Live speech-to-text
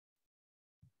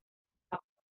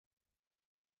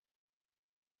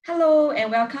Hello and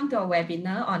welcome to our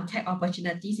webinar on tech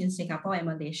opportunities in Singapore and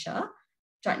Malaysia,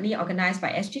 jointly organized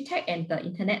by SG Tech and the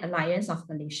Internet Alliance of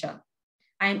Malaysia.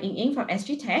 I'm Ying Ying from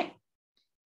SG Tech.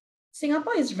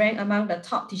 Singapore is ranked among the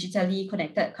top digitally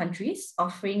connected countries,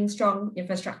 offering strong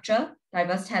infrastructure,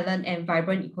 diverse talent, and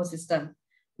vibrant ecosystem.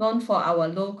 Known for our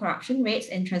low corruption rates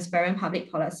and transparent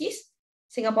public policies,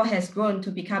 Singapore has grown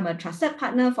to become a trusted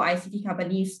partner for ICT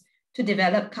companies to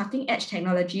develop cutting-edge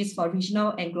technologies for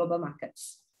regional and global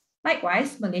markets.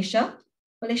 Likewise, Malaysia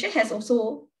has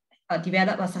also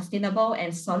developed a sustainable and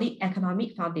solid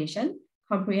economic foundation,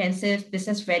 comprehensive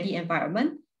business-ready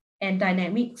environment, and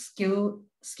dynamic skilled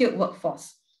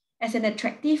workforce. As an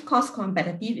attractive,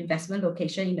 cost-competitive investment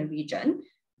location in the region,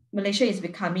 Malaysia is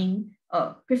becoming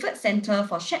a preferred center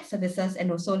for shared services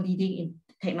and also leading in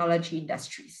technology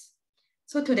industries.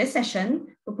 So today's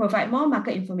session will provide more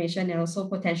market information and also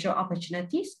potential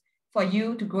opportunities for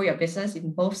you to grow your business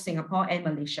in both Singapore and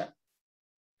Malaysia.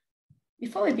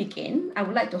 Before we begin, I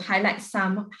would like to highlight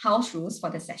some house rules for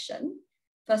the session.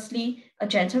 Firstly, a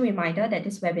gentle reminder that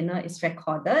this webinar is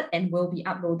recorded and will be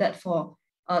uploaded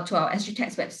to our SG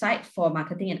Tech's website for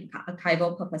marketing and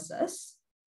archival purposes.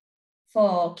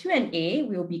 For Q&A,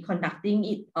 we'll be conducting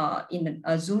it in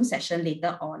a Zoom session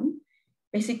later on.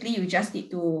 Basically, you just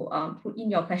need to put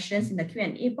in your questions in the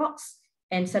Q&A box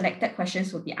and selected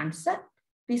questions will be answered.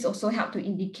 Please also help to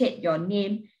indicate your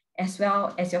name as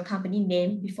well as your company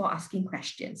name before asking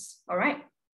questions, all right?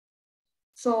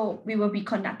 So we will be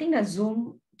conducting the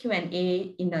Zoom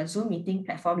Q&A in the Zoom meeting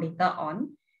platform later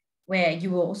on, where you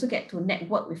will also get to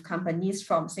network with companies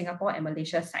from Singapore and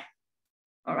Malaysia side,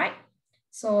 all right?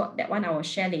 So that one I will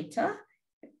share later.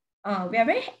 We are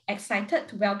very excited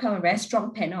to welcome a very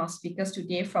strong panel of speakers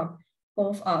today from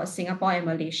both Singapore and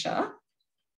Malaysia.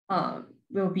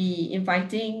 We'll be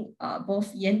inviting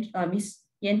both Ms.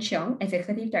 Yen Cheong,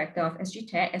 Executive Director of SG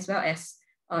Tech, as well as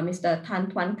Mr. Tan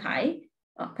Tuan Kai,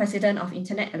 President of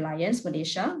Internet Alliance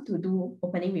Malaysia, to do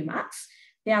opening remarks.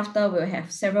 Thereafter, we'll have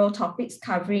several topics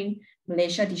covering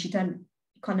Malaysia digital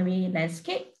economy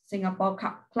landscape, Singapore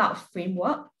cloud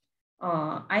framework,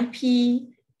 IP,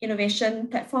 innovation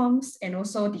platforms, and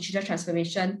also digital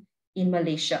transformation in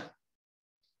Malaysia.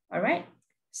 All right,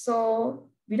 so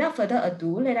without further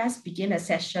ado, let us begin the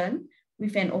session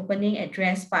with an opening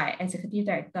address by Executive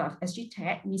Director of SG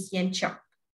Tech, Ms. Yen Cheong.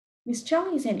 Ms.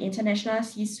 Cheong is an international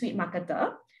C-suite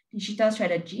marketer, digital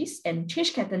strategist, and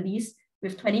change catalyst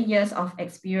with 20 years of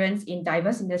experience in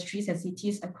diverse industries and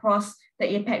cities across the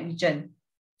APAC region.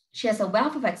 She has a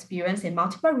wealth of experience in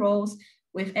multiple roles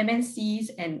with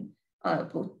MNCs and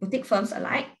boutique firms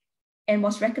alike, and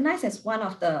was recognized as one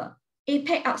of the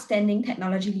APAC Outstanding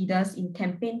Technology Leaders in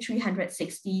Campaign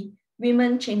 360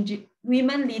 Women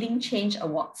Leading Change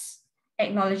Awards,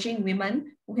 acknowledging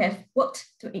women who have worked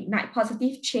to ignite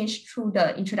positive change through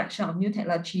the introduction of new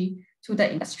technology to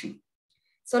the industry.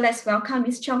 So let's welcome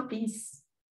Ms. Cheong, please.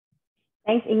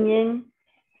 Thanks, Ying Ying.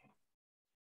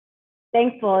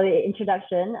 Thanks for the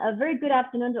introduction. A very good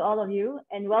afternoon to all of you,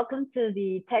 and welcome to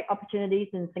the Tech Opportunities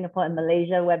in Singapore and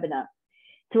Malaysia webinar.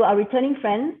 To our returning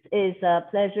friends, it's a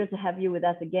pleasure to have you with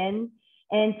us again.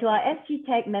 And to our SG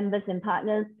Tech members and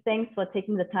partners, thanks for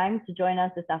taking the time to join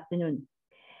us this afternoon.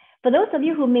 For those of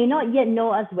you who may not yet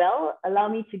know us well, allow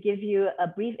me to give you a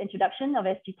brief introduction of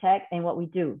SG Tech and what we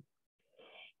do.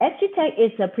 SG Tech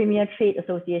is a premier trade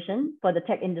association for the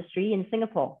tech industry in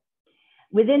Singapore.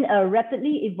 Within a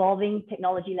rapidly evolving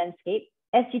technology landscape,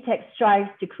 SG Tech strives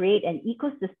to create an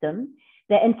ecosystem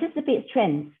that anticipates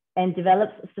trends and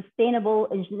develops sustainable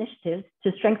initiatives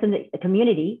to strengthen the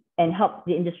community and help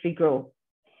the industry grow.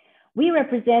 We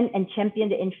represent and champion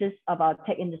the interests of our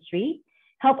tech industry,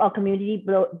 help our community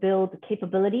build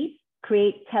capabilities,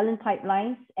 create talent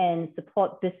pipelines, and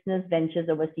support business ventures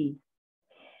overseas.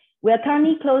 We are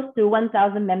currently close to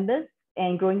 1,000 members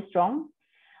and growing strong.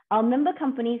 Our member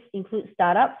companies include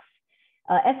startups,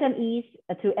 SMEs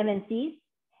to MNCs,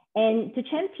 and to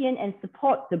champion and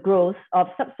support the growth of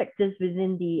subsectors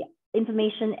within the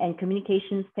information and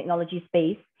communications technology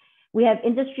space, we have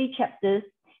industry chapters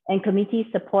and committees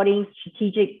supporting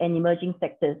strategic and emerging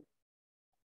sectors.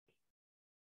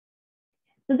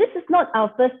 So this is not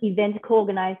our first event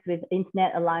co-organized with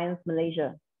Internet Alliance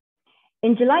Malaysia.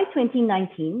 In July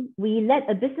 2019, we led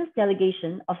a business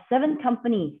delegation of 7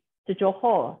 companies to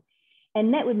Johor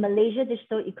and met with Malaysia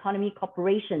Digital Economy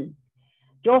Corporation,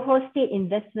 Johor State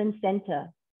Investment Center,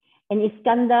 and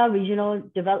Iskandar Regional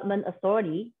Development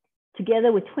Authority,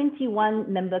 together with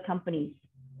 21 member companies.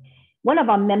 One of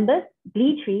our members,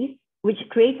 Bleetrees, which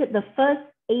created the first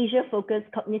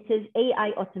Asia-focused cognitive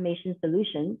AI automation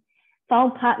solution,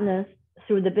 found partners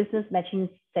through the business matching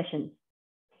sessions.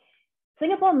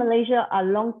 Singapore and Malaysia are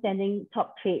long-standing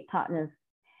top trade partners.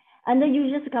 Under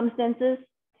usual circumstances,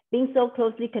 being so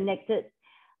closely connected,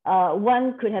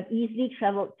 one could have easily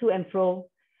traveled to and fro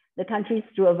the countries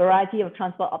through a variety of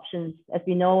transport options, as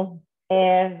we know,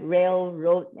 air, rail,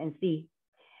 road, and sea.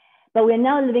 But we're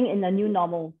now living in a new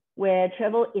normal where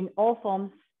travel in all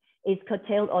forms is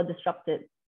curtailed or disrupted.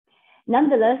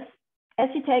 Nonetheless,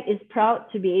 SGTech is proud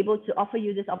to be able to offer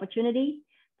you this opportunity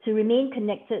to remain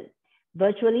connected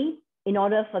virtually in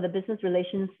order for the business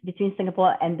relations between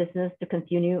Singapore and business to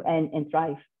continue and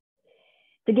thrive.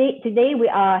 Today, we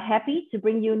are happy to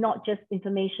bring you not just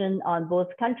information on both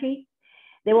countries.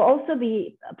 They will also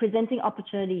be presenting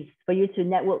opportunities for you to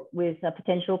network with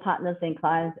potential partners and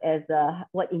clients, as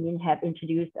what Yin have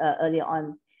introduced earlier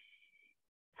on.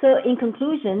 So in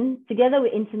conclusion, together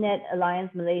with Internet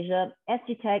Alliance Malaysia,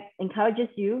 SGTech encourages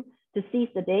you to seize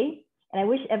the day, and I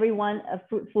wish everyone a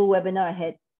fruitful webinar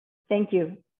ahead. Thank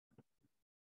you.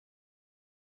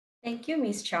 Thank you,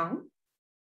 Ms. Chong.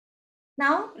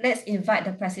 Now, let's invite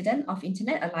the President of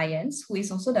Internet Alliance, who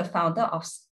is also the founder of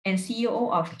and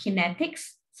CEO of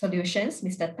Kinetics Solutions,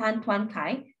 Mr. Tan Tuan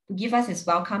Kai, to give us his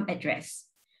welcome address.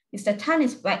 Mr. Tan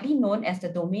is widely known as the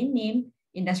domain name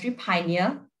industry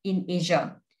pioneer in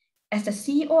Asia. As the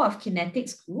CEO of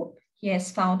Kinetics Group, he has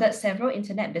founded several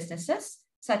internet businesses,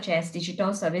 such as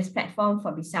digital service platform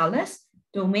for resellers,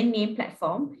 domain name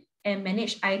platform, and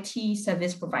managed IT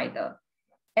service provider.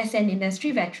 As an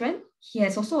industry veteran, he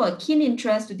has also a keen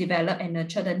interest to develop and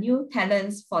nurture the new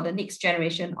talents for the next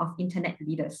generation of internet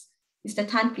leaders. Mr.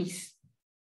 Tan, please.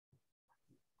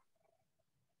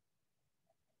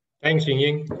 Thanks,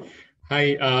 Ying.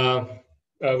 Hi,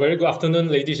 very good afternoon,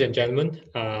 ladies and gentlemen.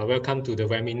 Welcome to the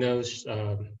webinars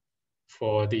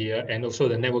for the and also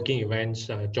the networking events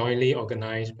jointly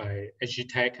organized by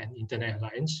SGTech and Internet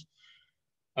Alliance.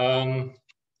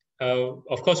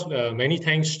 Of course, many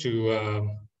thanks to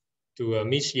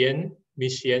Miss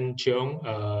Yen Cheong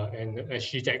and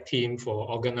SGTech team for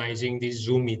organizing this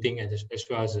Zoom meeting as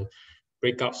well as the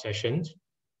breakout sessions.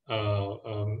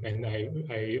 And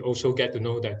I also get to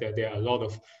know that there are a lot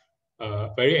of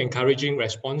very encouraging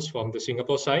response from the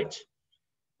Singapore side.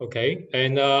 Okay,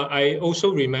 and I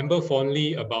also remember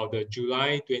fondly about the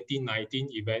July 2019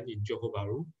 event in Johor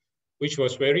Bahru, which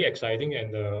was very exciting,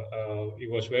 and it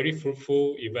was very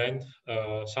fruitful event.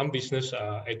 Some business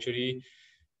are actually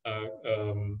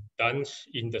done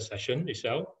in the session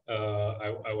itself.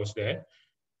 I was there,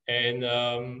 and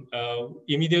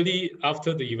immediately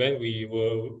after the event, we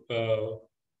were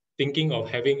thinking of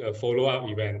having a follow-up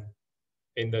event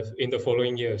in the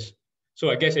following years. So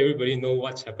I guess everybody know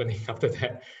what's happening after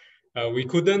that. We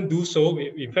couldn't do so.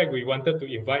 In fact, we wanted to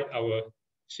invite our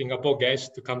Singapore guests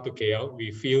to come to KL.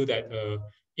 We feel that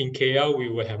in KL, we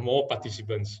will have more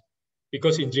participants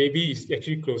because in JB, it's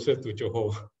actually closer to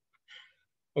Johor.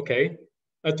 Okay.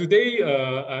 Today,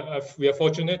 we are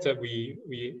fortunate that we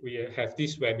have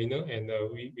this webinar, and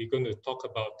we're going to talk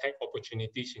about tech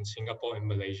opportunities in Singapore and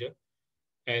Malaysia.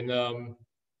 And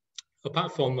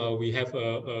apart from, we have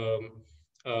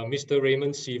Mr.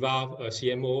 Raymond Siva,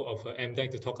 CMO of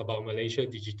MDEC, to talk about Malaysia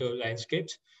digital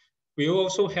landscapes. We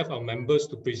also have our members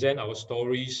to present our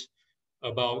stories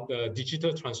about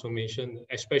digital transformation,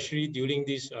 especially during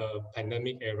this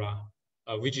pandemic era,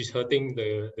 which is hurting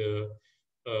the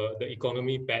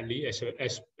economy badly,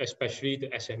 especially the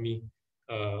SME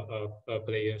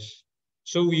players.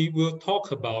 So we will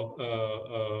talk about,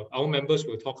 our members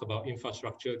will talk about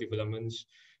infrastructure developments,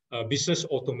 business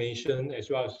automation, as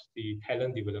well as the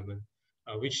talent development,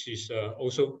 which is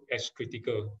also as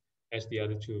critical as the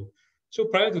other two. So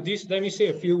prior to this, let me say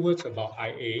a few words about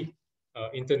IA,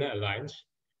 Internet Alliance.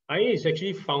 IA is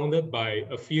actually founded by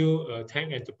a few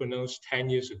tech entrepreneurs 10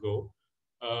 years ago.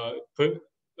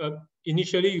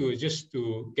 Initially, it was just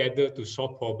to gather to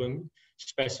solve problems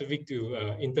specific to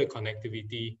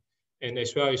interconnectivity and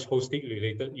as well as hosting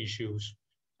related issues.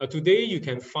 Today, you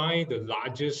can find the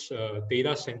largest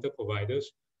data center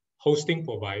providers, hosting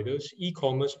providers,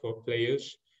 e-commerce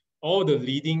players, all the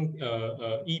leading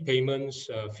e-payments,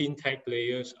 fintech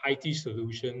players, IT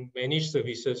solution, managed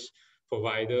services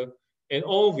provider, and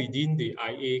all within the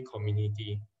IA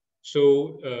community.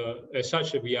 So as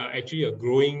such, we are actually a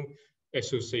growing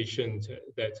association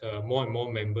that more and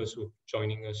more members will be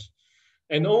joining us.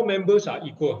 And all members are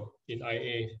equal in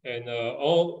IA, and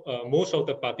most of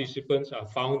the participants are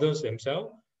founders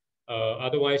themselves.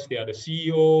 Otherwise, they are the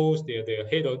CEOs, they are the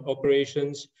head of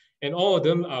operations, and all of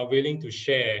them are willing to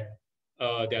share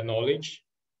their knowledge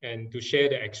and to share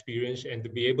their experience and to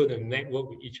be able to network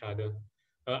with each other.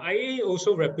 IA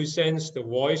also represents the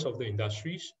voice of the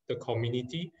industries, the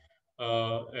community,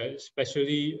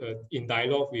 especially in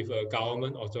dialogue with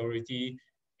government authority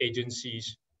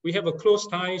agencies. We have a close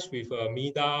ties with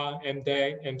MIDA,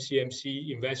 MDEC, MCMC,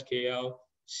 Invest KL,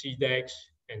 CDEX,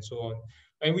 and so on.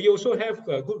 And we also have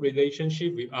a good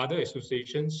relationship with other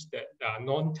associations that are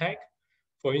non-tech,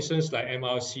 for instance, like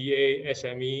MRCA,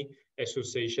 SME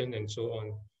Association, and so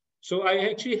on. So I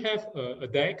actually have a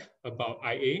deck about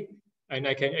IA, and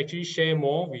I can actually share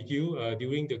more with you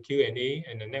during the Q&A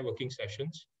and the networking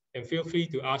sessions. And feel free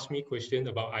to ask me questions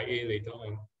about IA later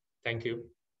on. Thank you.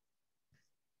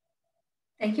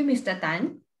 Thank you, Mr.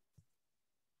 Tan.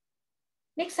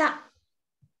 Next up,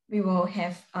 we will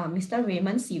have Mr.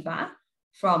 Raymond Siva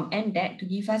from MDEC to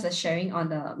give us a sharing on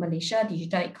the Malaysia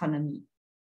digital economy.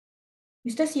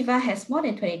 Mr. Siva has more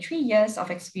than 23 years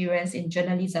of experience in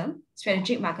journalism,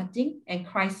 strategic marketing, and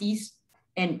crisis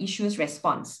and issues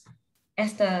response.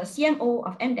 As the CMO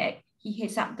of MDEC, he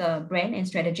heads up the Brand and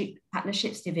Strategic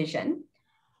Partnerships Division.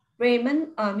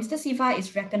 Mr. Siva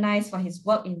is recognized for his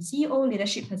work in CEO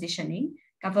leadership positioning,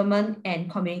 government and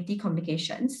community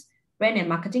communications, brand and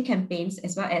marketing campaigns,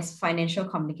 as well as financial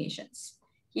communications.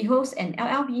 He holds an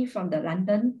LLB from the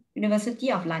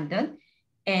University of London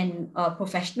and a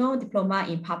professional diploma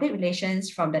in public relations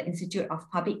from the Institute of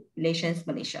Public Relations,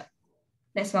 Malaysia.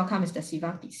 Let's welcome Mr.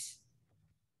 Siva, please.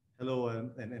 Hello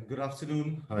and good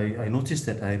afternoon. I noticed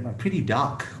that I'm pretty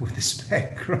dark with this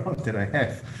background that I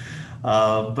have.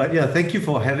 But yeah, thank you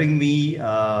for having me,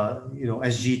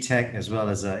 SG Tech as well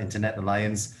as Internet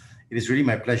Alliance. It is really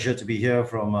my pleasure to be here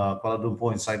from Kuala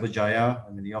Lumpur in Cyberjaya.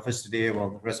 I'm in the office today while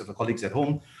the rest of the colleagues at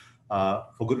home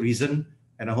for good reason.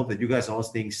 And I hope that you guys are all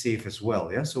staying safe as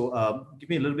well. Yeah. So give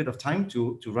me a little bit of time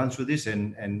to run through this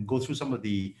and go through some of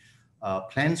the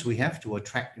plans we have to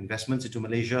attract investments into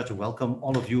Malaysia, to welcome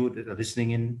all of you that are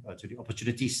listening in to the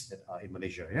opportunities that are in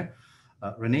Malaysia. Yeah.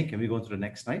 Renee, can we go on to the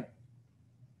next slide?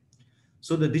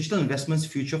 So the Digital Investments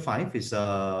Future 5 is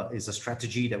a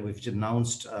strategy that we've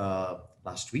announced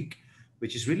last week,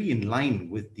 which is really in line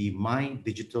with the My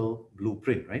Digital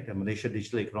Blueprint, right? The Malaysia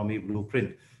Digital Economy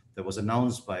Blueprint that was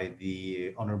announced by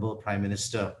the Honorable Prime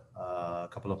Minister a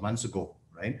couple of months ago,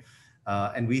 right?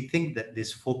 And we think that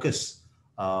this focus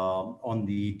on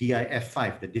the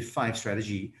DIF5, the DIF5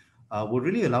 strategy, will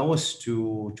really allow us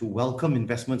to welcome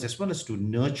investments as well as to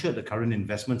nurture the current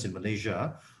investments in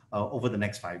Malaysia over the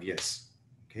next 5 years.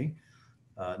 Okay,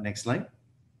 next slide.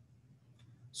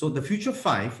 So the Future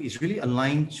 5 is really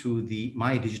aligned to the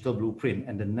My Digital Blueprint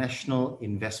and the National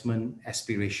Investment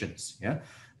Aspirations. Yeah,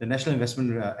 the National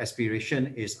Investment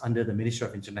Aspiration is under the Ministry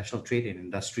of International Trade and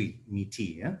Industry,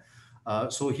 MITI. Yeah.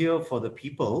 So here for the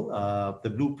people, the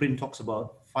blueprint talks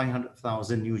about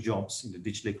 500,000 new jobs in the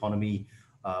digital economy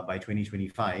by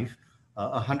 2025,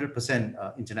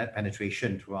 100% internet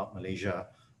penetration throughout Malaysia,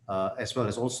 as well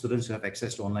as all students who have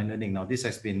access to online learning. Now, this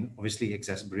has been obviously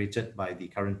exacerbated by the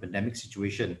current pandemic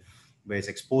situation, where it's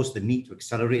exposed the need to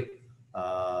accelerate,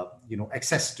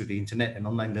 access to the internet and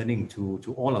online learning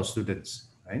to all our students,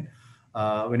 right?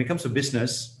 When it comes to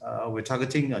business, we're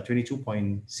targeting a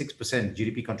 22.6%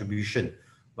 GDP contribution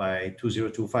by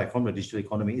 2025 from the digital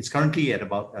economy. It's currently at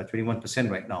about 21%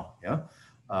 right now. Yeah.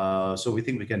 So we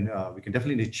think we can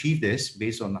definitely achieve this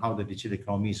based on how the digital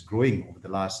economy is growing over the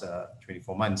last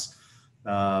 24 months.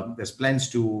 There's plans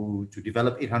to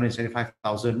develop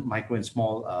 875,000 micro and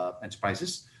small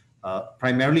enterprises,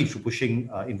 primarily through pushing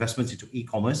investments into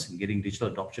e-commerce and getting digital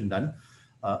adoption done,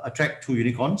 attract 2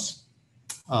 unicorns,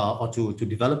 or to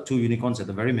develop 2 unicorns at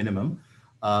the very minimum.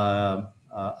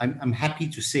 I'm happy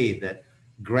to say that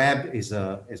Grab is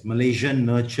Malaysian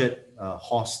nurtured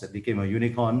horse that became a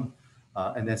unicorn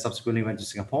and then subsequently went to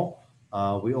Singapore.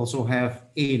 We also have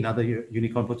another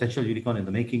unicorn, potential unicorn in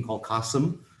the making called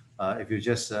Qasim. If you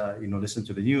just listen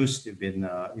to the news, they've been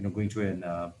going through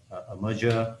a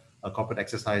merger, a corporate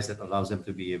exercise that allows them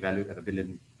to be valued at 1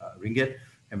 billion ringgit,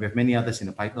 and we have many others in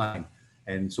the pipeline.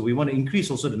 And so we want to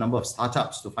increase also the number of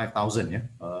startups to 5,000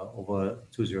 over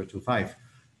 2025.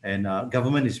 And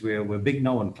government is where we're big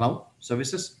now on cloud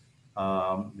services.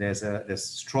 There's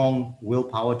strong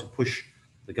willpower to push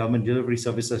the government delivery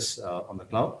services on the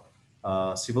cloud,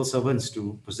 civil servants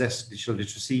to possess digital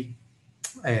literacy,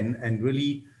 and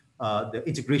really the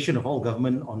integration of all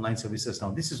government online services. Now,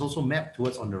 this is also mapped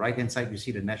towards, on the right-hand side, you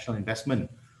see the national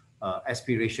investment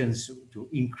aspirations to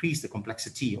increase the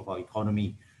complexity of our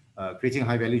economy, creating a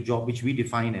high-value job, which we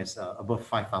define as above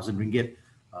 5,000 ringgit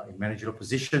in managerial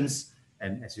positions,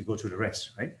 and as you go through the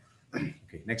rest, right?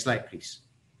 Okay, next slide, please.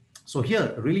 So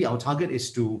here, really our target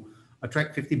is to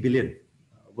attract 50 billion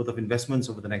worth of investments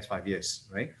over the next 5 years,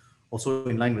 right? Also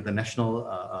in line with the National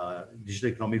Digital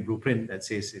Economy Blueprint that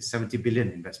says it's 70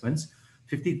 billion investments.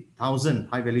 50,000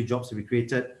 high-value jobs to be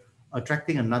created,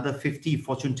 attracting another 50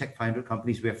 Fortune Tech 500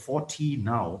 companies. We have 40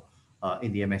 now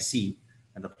in the MSC,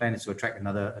 and the plan is to attract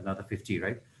another 50,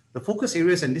 right? The focus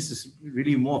areas, and this is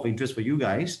really more of interest for you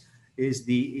guys, is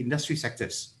the industry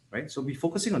sectors, right? So we're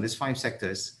focusing on these 5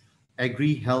 sectors: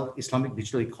 agri, health, Islamic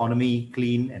digital economy,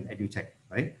 clean, and edutech,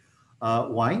 right?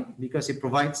 Why? Because it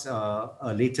provides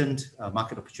a latent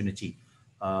market opportunity.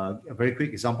 A very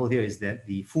quick example here is that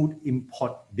the food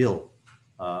import bill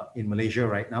in Malaysia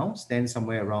right now stands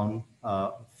somewhere around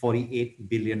 48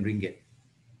 billion ringgit,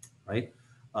 right?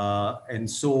 And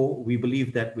so we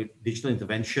believe that with digital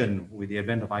intervention, with the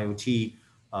advent of IoT,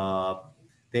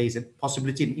 there is a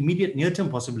possibility, an immediate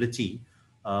near-term possibility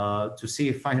to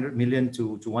save 500 million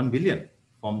to 1 billion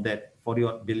from that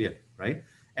 40-odd billion, right?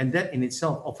 And that in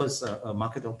itself offers a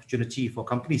market opportunity for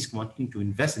companies wanting to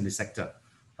invest in this sector,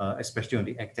 especially on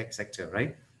the agtech sector,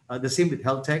 right? The same with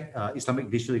health tech,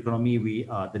 Islamic digital economy. We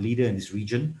are the leader in this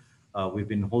region. We've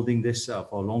been holding this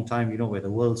for a long time. You know, we're the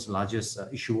world's largest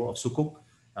issuer of sukuk,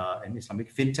 and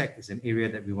Islamic fintech is an area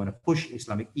that we want to push.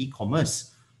 Islamic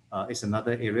e-commerce is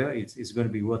another area. It's going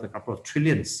to be worth a couple of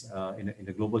trillions in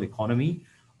the global economy.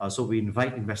 So we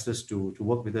invite investors to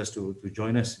work with us, to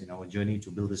join us in our journey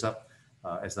to build this up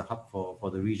as the hub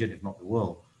for the region, if not the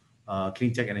world.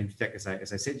 Clean tech and edutech,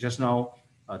 as I said just now,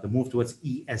 the move towards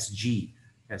ESG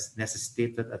has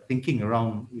necessitated a thinking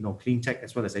around, you know, clean tech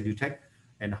as well as edutech,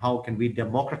 and how can we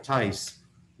democratize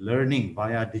learning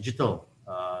via digital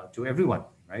to everyone,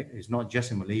 right? It's not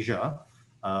just in Malaysia.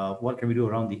 What can we do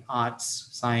around the arts,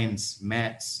 science,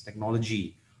 maths,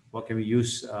 technology? What can we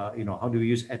use, how do we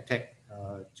use edtech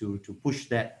to push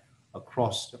that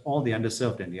across all the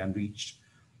underserved and the unreached?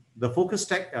 The focus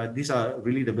tech, these are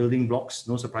really the building blocks,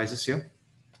 no surprises here.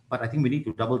 But I think we need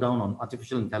to double down on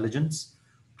artificial intelligence,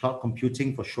 cloud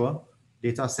computing for sure,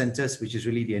 data centers, which is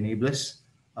really the enablers,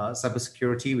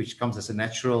 cybersecurity, which comes as a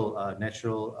natural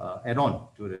add-on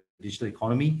to the digital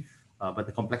economy. But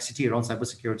the complexity around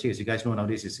cybersecurity, as you guys know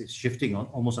nowadays, is shifting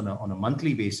almost on a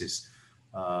monthly basis.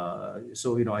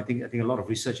 So, I think a lot of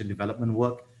research and development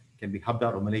work can be hubbed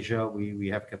out of Malaysia. We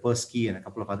have Kaspersky and a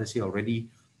couple of others here already.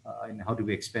 And how do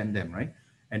we expand them, right?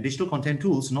 And digital content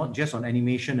tools, not just on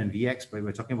animation and VX, but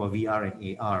we're talking about VR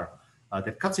and AR.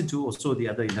 That cuts into also the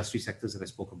other industry sectors that I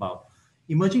spoke about.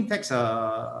 Emerging techs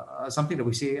are something that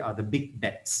we say are the big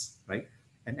bets, right?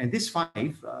 And this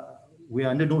 5, we are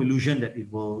under no illusion that it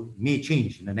may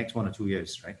change in the next 1 or 2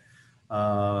 years, right?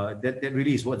 That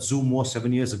really is what Zoom was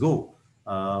 7 years ago,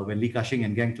 when Li Ka-shing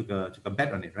and gang took a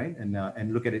bet on it, right?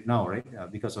 And look at it now,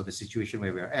 right? Because of the situation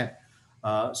where we're at.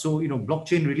 So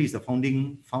blockchain really is the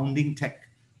founding tech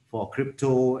for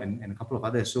crypto and a couple of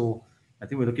others. So I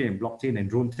think we're looking at blockchain and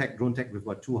drone tech. Drone tech, we've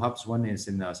got 2 hubs. One is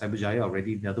in Cyberjaya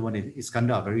already. The other one is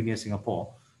Iskandar, very near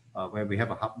Singapore, where we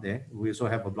have a hub there. We also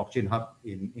have a blockchain hub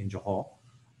in Johor.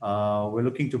 We're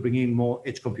looking to bring in more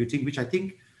edge computing, which I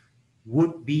think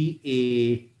would be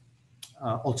a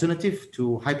alternative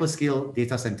to hyperscale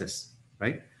data centers,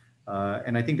 right?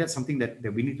 And I think that's something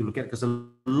that we need to look at, because a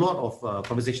lot of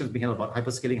conversations being held about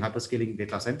hyperscaling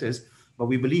data centers. But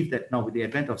we believe that now with the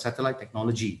advent of satellite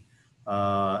technology,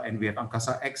 and we have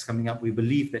Angkasa X coming up, we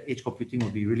believe that edge computing will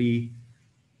be really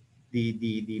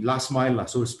the last mile,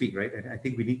 so to speak, right? And I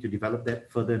think we need to develop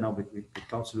that further now with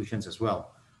cloud solutions as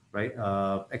well, right?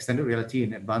 Extended reality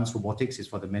and advanced robotics is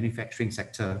for the manufacturing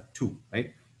sector too,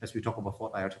 right? As we talk about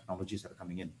 4th IR technologies that are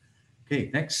coming in.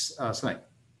 Okay, next slide.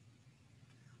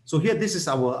 So here, this is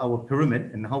our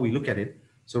pyramid and how we look at it.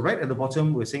 So right at the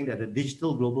bottom, we're saying that the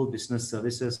digital global business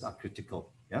services are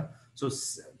critical. Yeah. So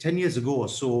 10 years ago or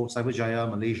so, Cyberjaya,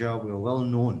 Malaysia, we were well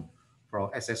known for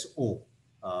our SSO.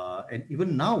 And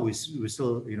even now, we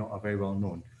still are very well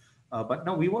known. But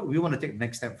now we want to take the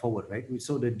next step forward, right?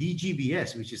 So the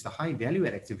DGBS, which is the high value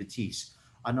add activities,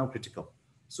 are now critical.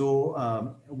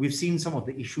 So we've seen some of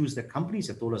the issues that companies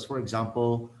have told us. For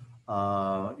example,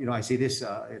 I say this,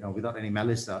 without any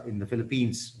malice, in the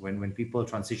Philippines, when people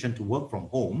transition to work from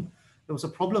home, there was a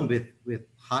problem with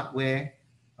hardware,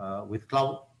 with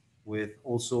cloud, with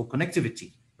also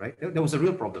connectivity, right? There was a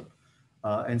real problem.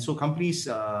 And so companies,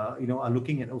 are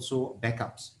looking at also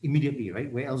backups immediately, right?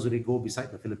 Where else do they go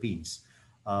beside the Philippines?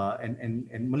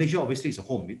 And Malaysia obviously is a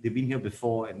home. They've been here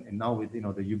before, and now with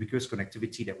the ubiquitous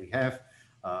connectivity that we have,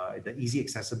 the easy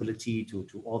accessibility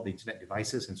to all the internet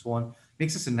devices and so on,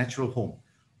 makes us a natural home.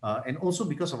 And also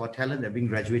because of our talent that are being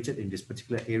graduated in this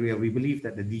particular area, we believe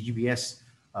that the DGBS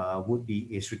would be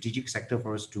a strategic sector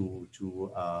for us to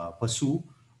pursue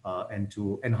and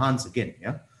to enhance again.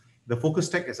 Yeah. The focus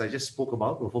tech, as I just spoke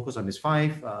about, will focus on this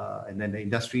 5, and then the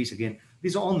industries again.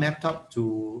 These are all mapped up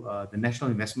to the national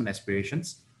investment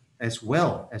aspirations, as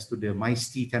well as to the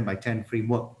MICE-T 10x10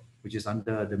 framework, which is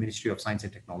under the Ministry of Science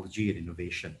and Technology and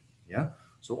Innovation. Yeah.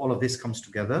 So all of this comes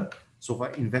together. So for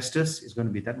investors, it's going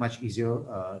to be that much easier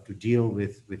to deal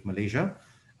with Malaysia.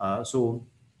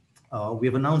 We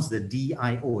have announced the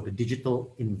DIO, the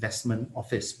Digital Investment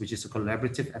Office, which is a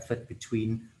collaborative effort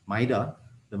between MIDA,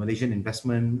 the Malaysian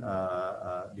Investment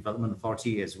Development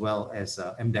Authority, as well as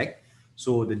MDEC.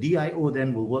 So the DIO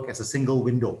then will work as a single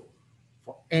window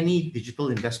for any digital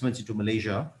investments into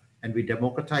Malaysia, and we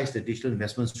democratize the digital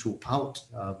investments throughout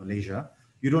Malaysia.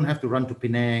 You don't have to run to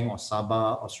Penang or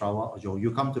Sabah or Sarawak or Johor. You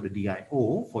come to the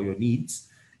DIO for your needs,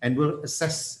 and we'll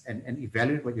assess and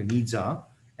evaluate what your needs are,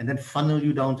 and then funnel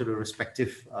you down to the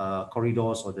respective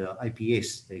corridors or the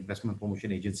IPAs, the investment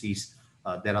promotion agencies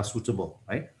that are suitable,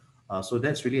 right? So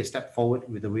that's really a step forward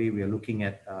with the way we are looking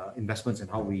at investments and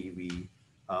how we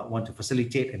want to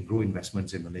facilitate and grow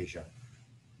investments in Malaysia.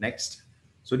 Next.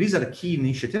 So these are the key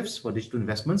initiatives for digital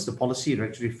investments. The policy and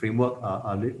regulatory framework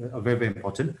are very, very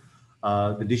important.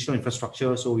 The digital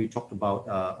infrastructure, so we talked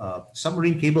about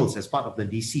submarine cables as part of the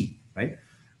DC, right?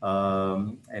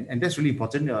 And that's really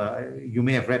important. You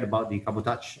may have read about the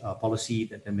cabotage policy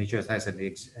that the Malaysia has an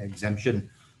exemption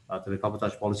to the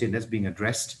cabotage policy, and that's being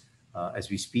addressed as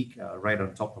we speak, right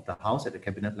on top of the house at the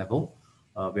cabinet level.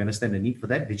 We understand the need for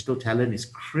that. Digital talent is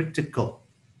critical.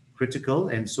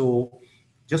 And so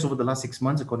just over the last 6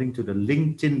 months, according to the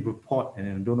LinkedIn report, and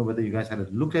I don't know whether you guys had a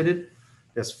look at it,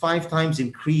 there's 5 times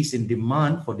increase in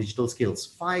demand for digital skills,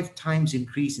 5 times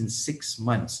increase in 6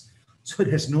 months. So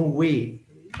there's no way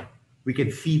we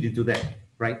can feed into that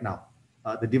right now.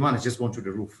 The demand has just gone through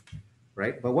the roof,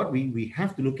 right? But what we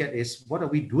have to look at is what are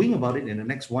we doing about it in the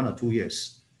next 1 or 2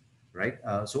 years, right?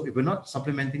 So if we're not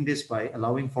supplementing this by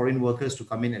allowing foreign workers to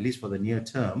come in, at least for the near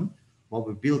term, while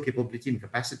we build capability and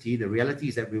capacity, the reality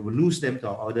is that we will lose them to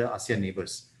our other ASEAN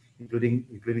neighbors, including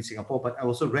Singapore. But I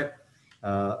also read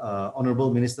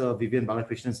Honorable Minister Vivian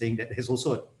Balakrishnan saying that there's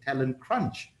also a talent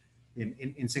crunch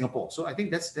in Singapore. So I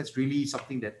think that's really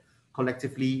something that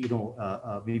collectively,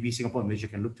 maybe Singapore and Malaysia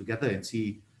can look together and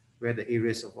see where the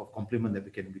areas of complement that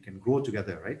we can grow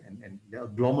together, right? And the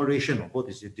agglomeration of both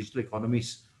these digital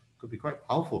economies could be quite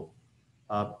powerful.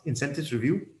 Incentives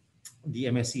review, the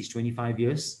MSC is 25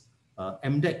 years,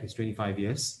 MDEC is 25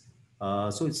 years.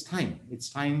 So it's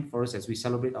time for us as we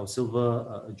celebrate our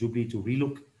silver jubilee to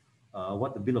relook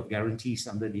what the Bill of Guarantees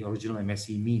under the original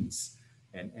MSC means,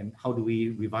 and how do we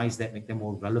revise that, make them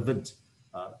more relevant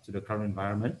to the current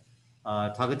environment.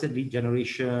 Targeted lead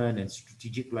generation and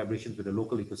strategic collaborations with the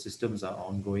local ecosystems are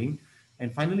ongoing.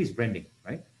 And finally is branding,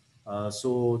 right?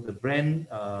 So the brand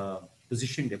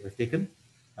positioning that we've taken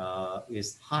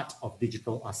is Heart of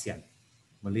Digital ASEAN.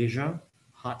 Malaysia,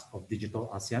 Heart of Digital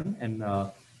ASEAN. And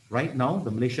right now, the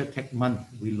Malaysia Tech Month,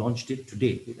 we launched it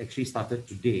today. It actually started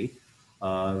today.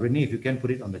 Renee, if you can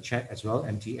put it on the chat as well,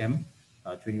 MTM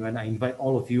 21. I invite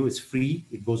all of you. It's free.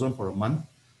 It goes on for a month.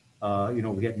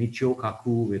 We had Nichio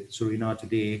Kaku with Surina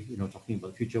today, talking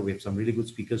about the future. We have some really good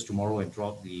speakers tomorrow and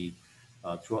throughout the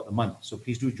month. So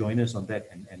please do join us on that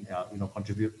and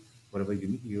contribute whatever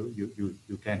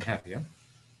you can have. Yeah.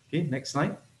 Okay. Next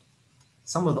slide.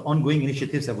 Some of the ongoing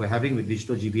initiatives that we're having with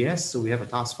Digital GBS. So we have a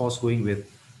task force going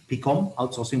with PICOM,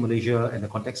 Outsourcing Malaysia, and the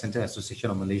Contact Center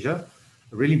Association of Malaysia.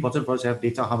 Really important for us to have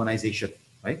data harmonization,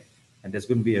 right? And there's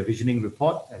going to be a visioning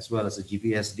report as well as a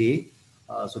GBS day.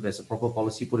 So there's a proper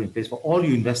policy put in place for all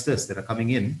you investors that are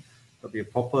coming in. There'll be a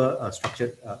proper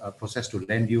structured process to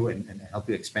lend you and help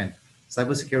you expand.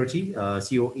 Cybersecurity,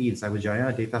 COE and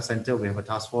Cyberjaya Data Center, we have a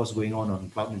task force going on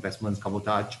cloud investments,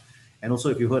 cabotage. And also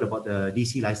if you heard about the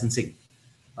DC licensing,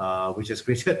 which has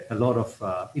created a lot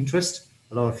of interest,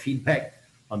 a lot of feedback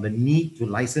on the need to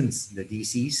license the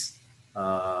DCs.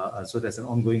 So there's an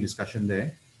ongoing discussion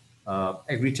there.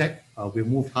 Agri-tech, we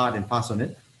moved hard and fast on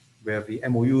it. We have the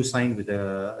MOU signed with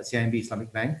the CIMB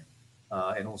Islamic Bank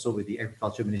and also with the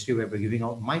Agriculture Ministry, where we're giving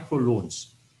out micro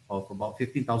loans of about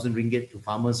 15,000 ringgit to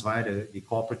farmers via the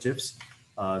cooperatives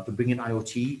to bring in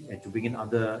IoT and to bring in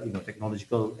other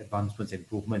technological advancements and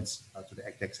improvements to the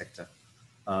AgTech sector.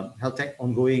 Health tech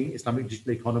ongoing, Islamic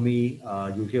digital economy,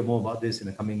 you'll hear more about this in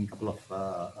the coming couple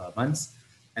of months.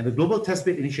 And the Global Test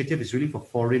Bed Initiative is really for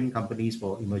foreign companies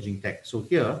for emerging tech. So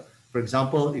here, for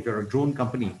example, if you're a drone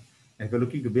company, and if you're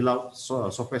looking to build out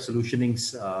software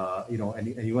solutionings,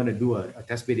 and you want to do a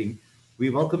test bidding, we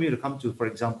welcome you to come to, for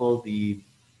example, the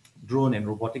drone and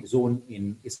robotic zone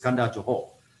in Iskandar, Johor.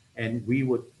 And we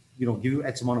would, give you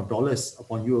X amount of dollars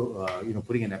upon you,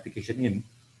 putting an application in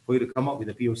for you to come up with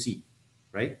a POC,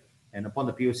 right? And upon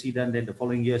the POC done, then the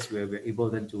following years, we're able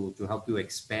then to help you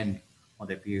expand on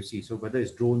that POC. So whether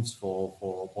it's drones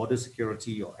for border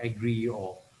security or agri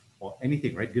or or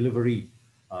anything, right? Delivery.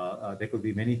 There could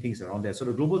be many things around there. So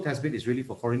the global test bed is really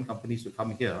for foreign companies to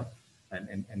come here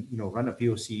and run a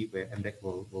POC where MDEC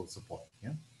will support.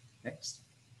 Yeah. Next.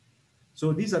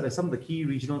 So these are some of the key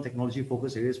regional technology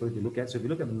focus areas for you to look at. So if you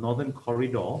look at the Northern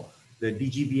Corridor, the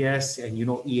DGBS and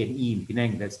E&E in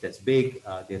Penang, that's big.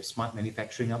 They have smart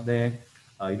manufacturing up there.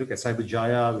 You look at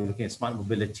Cyberjaya, we're looking at smart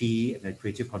mobility and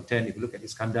creative content. If you look at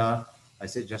Iskandar, I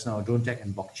said just now, drone tech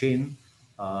and blockchain.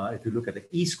 If you look at the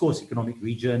East Coast Economic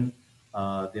Region,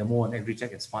 they're more on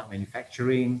agri-tech and smart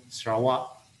manufacturing. Sarawak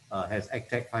has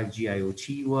AgTech, 5G,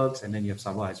 IoT works, and then you have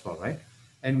Sabah as well, right?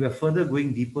 And we're further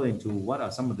going deeper into what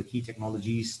are some of the key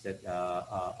technologies that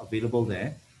are available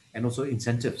there, and also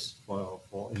incentives for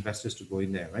investors to go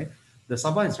in there, right? The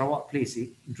Sabah and Sarawak place is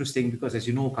interesting because, as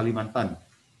you know, Kalimantan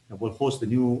will host the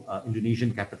new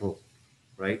Indonesian capital,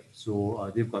 right?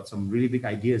 So they've got some really big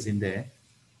ideas in there.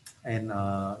 And,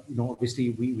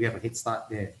 obviously we have a head start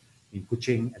there in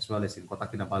Kuching as well as in Kota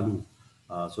Kinabalu.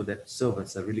 So that serves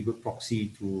as a really good proxy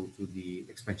to the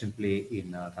expansion play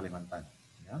in Kalimantan.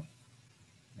 Yeah.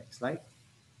 Next slide.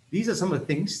 These are some of the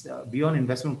things beyond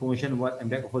investment promotion, what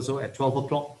MDEC offers. So at 12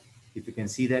 o'clock, if you can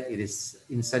see that, it is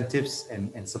incentives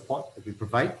and support that we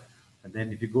provide. And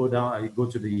then if you go down, you go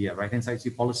to the right-hand side,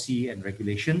 see policy and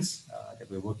regulations that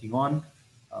we're working on.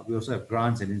 We also have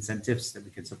grants and incentives that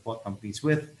we can support companies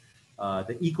with.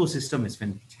 The ecosystem is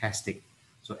fantastic.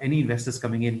 So any investors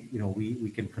coming in, we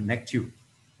can connect you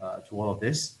to all of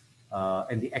this.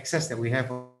 And the access that we have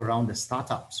around the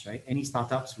startups, right? Any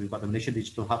startups, we've got the Malaysia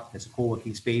Digital Hub, there's a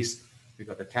co-working space. We've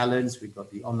got the talents, we've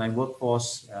got the online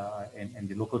workforce, and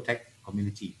the local tech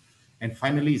community. And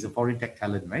finally is the foreign tech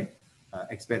talent, right?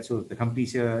 Experts. So the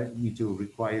companies here need to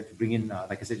require to bring in,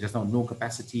 like I said just now, no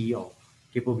capacity or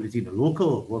capability in the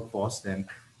local workforce, then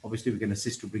obviously we can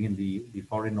assist to bring in the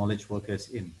foreign knowledge workers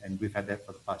in. And we've had that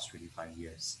for the past 25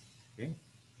 years. Okay.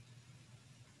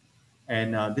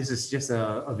 And this is just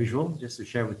a visual, just to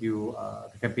share with you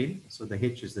the campaign. So the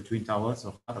H is the Twin Towers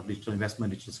of part of digital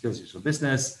investment, digital skills, digital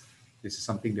business. This is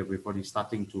something that we're already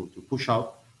starting to push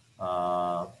out,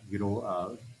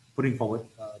 putting forward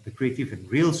the creative and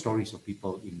real stories of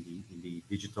people in the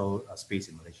digital space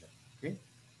in Malaysia. Okay.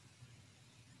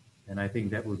 And I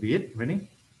think that will be it, Renee.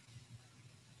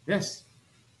 Yes.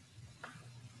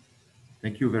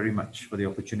 Thank you very much for the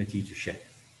opportunity to share.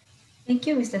 Thank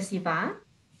you, Mr. Siva.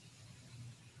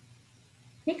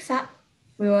 Next up,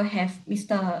 we will have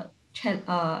Mr.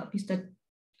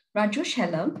 Raju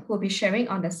Chellam, who will be sharing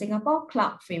on the Singapore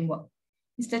Cloud Framework.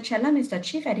 Mr. Chellam is the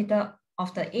Chief Editor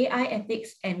of the AI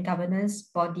Ethics and Governance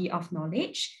Body of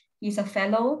Knowledge. He is a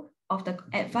Fellow of the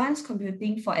Advanced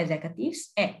Computing for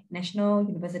Executives at National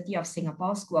University of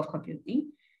Singapore School of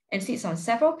Computing and sits on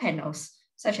several panels,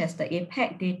 such as the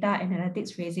APEC Data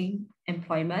Analytics Raising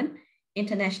Employment,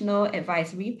 International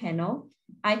Advisory Panel,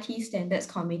 IT Standards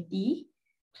Committee,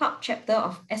 Cloud Chapter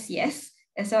of SES,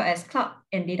 as well as Cloud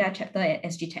and Data Chapter at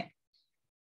SG Tech.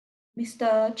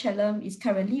 Mr. Chellam is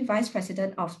currently Vice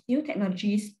President of New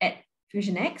Technologies at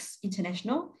FusionX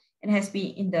International and has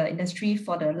been in the industry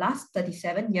for the last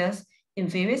 37 years in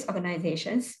various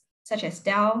organizations such as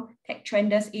Dell, Tech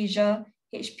Trenders Asia,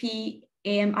 HP,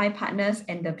 AMI Partners,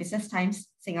 and the Business Times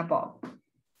Singapore.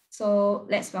 So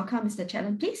let's welcome Mr.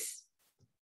 Chellam, please.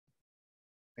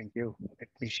 Thank you. Let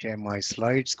me share my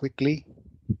slides quickly.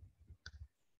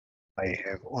 I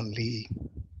have only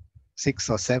 6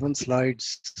 or 7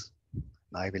 slides.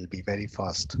 I will be very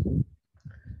fast.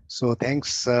 So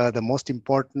thanks. The most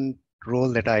important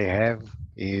role that I have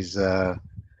is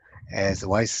as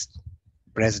Vice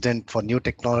President for New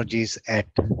Technologies at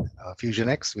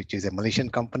FusionX, which is a Malaysian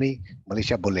company,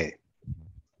 Malaysia Boleh.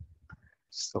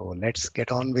 So let's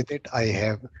get on with it. I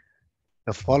have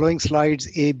the following slides,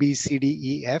 A, B, C, D,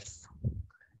 E, F,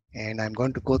 and I'm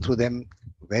going to go through them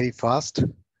very fast.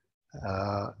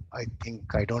 I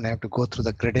think I don't have to go through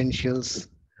the credentials.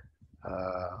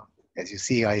 As you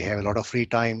see, I have a lot of free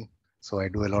time, so I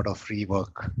do a lot of free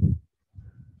work.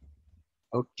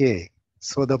 Okay,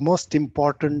 so the most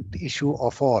important issue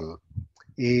of all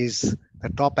is the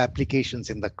top applications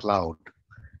in the cloud.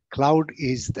 Cloud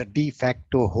is the de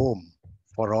facto home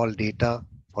for all data,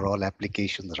 for all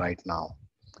applications right now.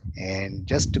 And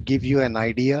just to give you an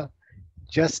idea,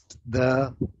 just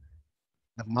the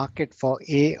market for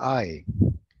AI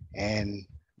and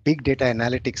big data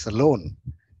analytics alone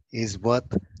is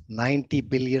worth $90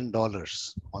 billion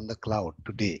on the cloud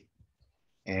today.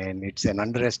 And it's an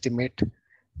underestimate.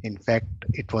 In fact,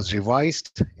 it was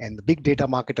revised and the big data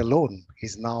market alone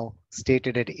is now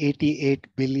stated at $88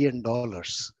 billion.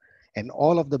 And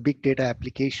all of the big data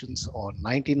applications, or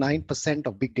 99%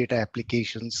 of big data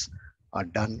applications, are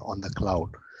done on the cloud.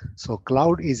 So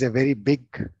cloud is a very big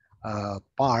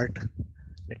part.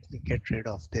 Let me get rid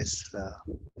of this.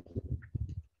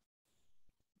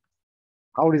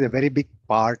 Cloud is a very big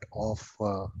part of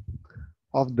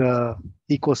the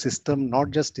ecosystem,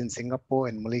 not just in Singapore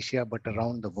and Malaysia, but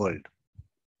around the world.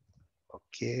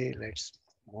 Okay, let's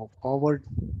move forward.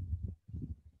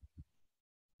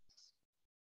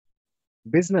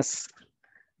 Business.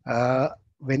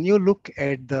 When you look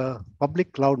at the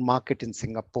public cloud market in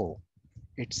Singapore,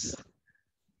 it's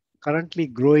currently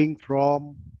growing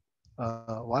from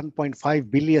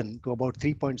 1.5 billion to about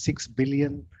 3.6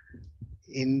 billion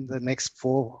in the next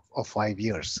 4 or 5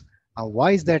 years.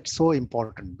 Why is that so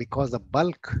important? Because the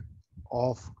bulk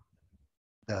of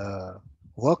the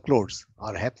workloads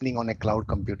are happening on a cloud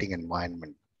computing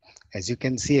environment. As you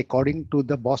can see, according to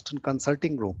the Boston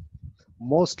Consulting Group,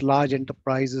 most large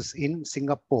enterprises in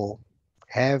Singapore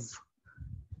have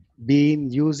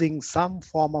been using some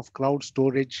form of cloud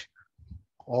storage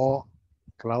or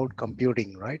cloud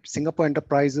computing, right? Singapore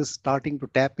enterprises starting to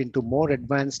tap into more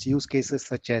advanced use cases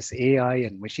such as AI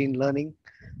and machine learning.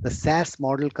 The SaaS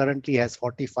model currently has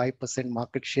 45%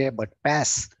 market share, but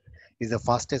PaaS is the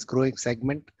fastest growing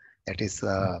segment, that is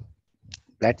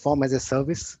platform as a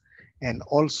service. And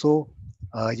also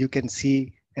you can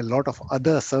see a lot of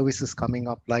other services coming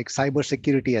up like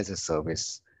cybersecurity as a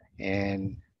service.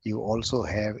 And you also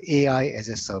have AI as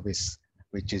a service,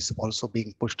 which is also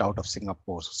being pushed out of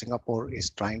Singapore. So Singapore is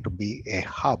trying to be a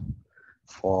hub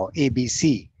for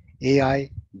ABC, AI,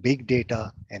 big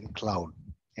data, and cloud.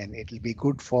 And it will be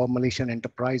good for Malaysian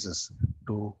enterprises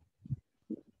to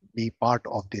be part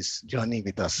of this journey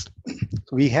with us.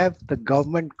 We have the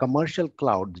government commercial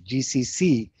cloud,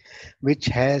 GCC, which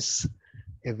has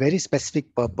a very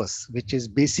specific purpose, which is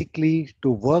basically to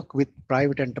work with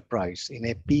private enterprise in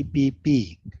a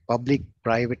PPP,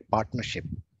 public-private partnership,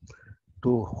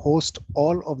 to host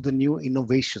all of the new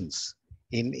innovations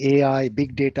in AI,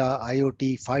 big data,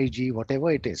 IoT, 5G, whatever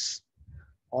it is,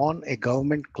 on a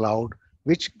government cloud,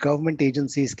 which government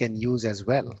agencies can use as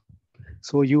well.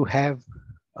 So you have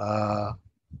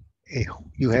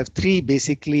three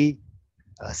basically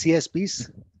CSPs: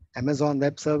 Amazon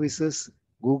Web Services,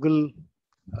 Google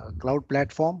Cloud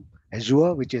Platform,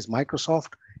 Azure, which is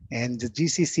Microsoft, and the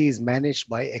GCC is managed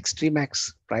by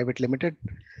Extremax Private Limited.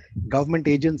 Government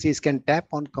agencies can tap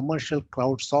on commercial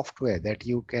cloud software that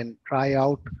you can try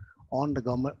out on the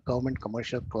government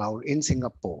commercial cloud in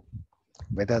Singapore,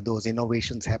 whether those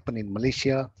innovations happen in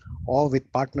Malaysia or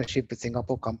with partnership with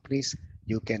Singapore companies.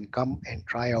 You can come and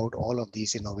try out all of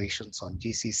these innovations on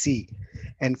GCC.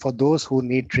 And for those who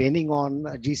need training on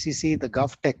GCC, the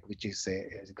GovTech, which is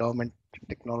a government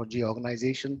technology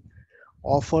organization,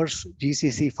 offers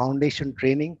GCC foundation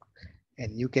training,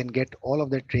 and you can get all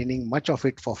of that training, much of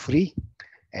it for free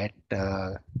at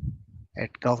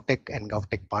GovTech and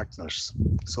GovTech partners.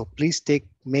 So please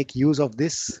make use of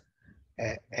this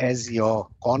as your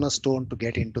cornerstone to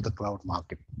get into the cloud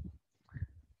market.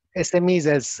 SMEs,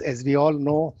 as we all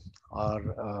know,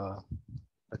 are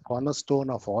the cornerstone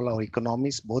of all our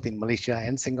economies, both in Malaysia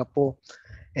and Singapore.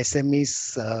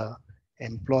 SMEs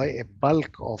employ a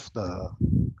bulk of the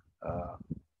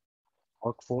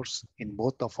workforce in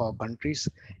both of our countries.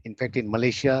 In fact, in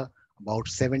Malaysia, about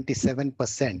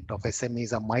 77% of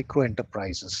SMEs are micro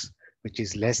enterprises, which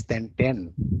is less than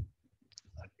 10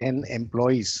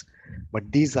 employees.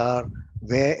 But these are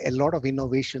where a lot of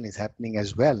innovation is happening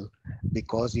as well,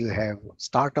 because you have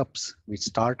startups which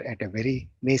start at a very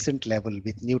nascent level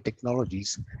with new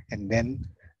technologies, and then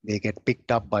they get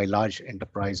picked up by large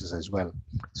enterprises as well.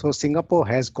 So Singapore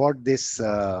has got this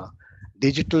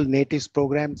digital natives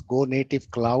programs, Go Native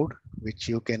Cloud, which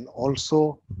you can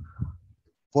also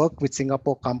work with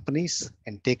Singapore companies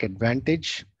and take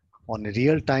advantage on a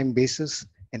real-time basis.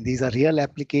 And these are real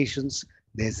applications.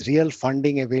 There's real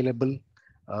funding available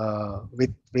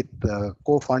with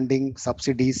co-funding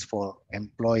subsidies for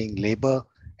employing labor,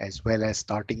 as well as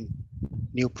starting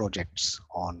new projects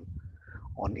on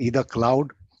either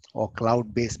cloud or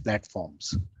cloud-based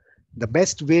platforms. The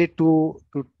best way to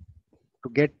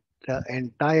get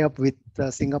and tie up with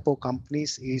Singapore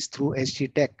companies is through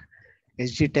SG Tech.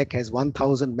 SG Tech has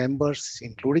 1,000 members,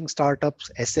 including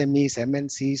startups, SMEs,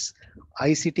 MNCs,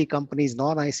 ICT companies,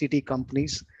 non-ICT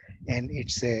companies, and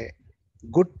it's a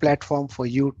good platform for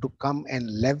you to come and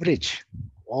leverage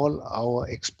all our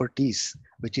expertise,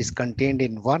 which is contained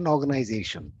in one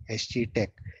organization, SG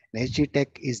Tech. And SG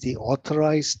Tech is the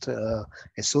authorized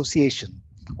association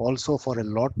also for a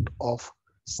lot of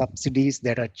subsidies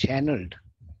that are channeled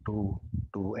to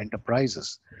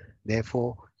enterprises.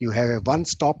 Therefore, you have a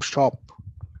one-stop shop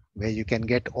where you can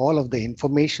get all of the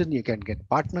information, you can get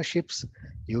partnerships,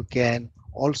 you can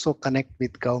also connect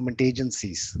with government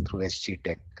agencies through SG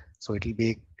Tech. So it will be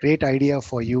a great idea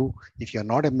for you, if you're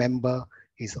not a member,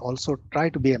 is also try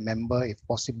to be a member if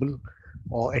possible,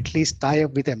 or at least tie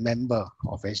up with a member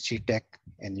of SG Tech,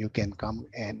 and you can come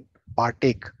and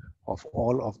partake of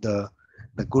all of the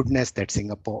goodness that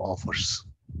Singapore offers.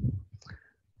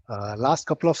 Last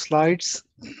couple of slides.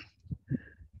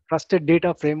 Trusted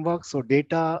data framework. So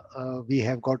data, we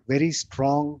have got very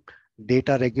strong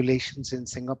data regulations in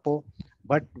Singapore,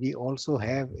 but we also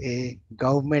have a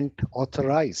government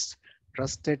authorized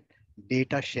trusted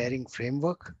data sharing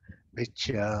framework,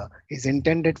 which is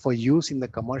intended for use in the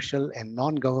commercial and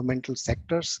non-governmental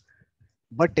sectors,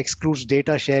 but excludes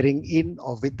data sharing in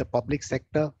or with the public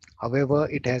sector. However,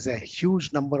 it has a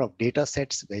huge number of data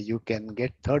sets where you can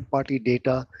get third-party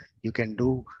data. You can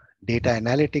do data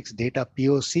analytics, data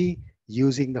POC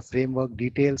using the framework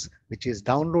details, which is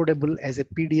downloadable as a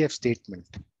PDF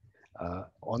statement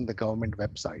on the government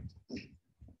website.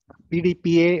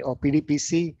 PDPA or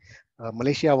PDPC,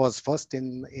 Malaysia was first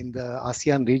in the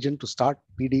ASEAN region to start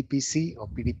PDPC or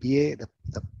PDPA,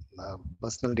 the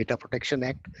Personal Data Protection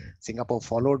Act. Singapore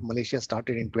followed. Malaysia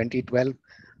started in 2012.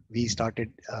 We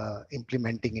started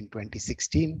implementing in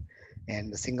 2016.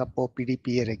 And the Singapore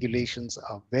PDPA regulations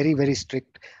are very, very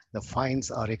strict. The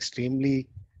fines are extremely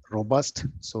robust.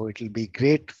 So it will be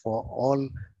great for all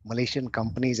Malaysian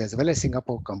companies as well as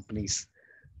Singapore companies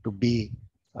to be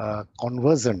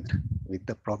conversant with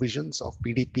the provisions of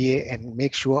PDPA and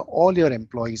make sure all your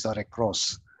employees are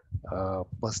across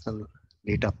personal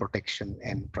data protection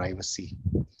and privacy.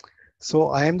 So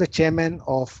I am the chairman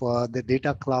of the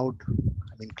data cloud.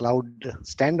 Cloud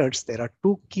standards. There are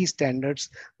two key standards,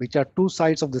 which are two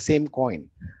sides of the same coin.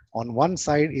 On one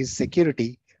side is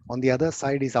security, on the other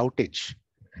side is outage.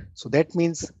 So that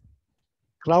means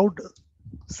cloud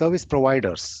service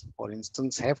providers, for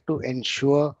instance, have to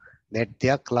ensure that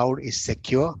their cloud is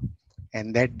secure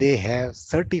and that they have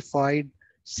certified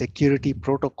security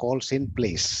protocols in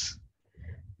place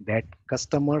that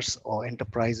customers or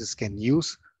enterprises can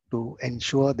use to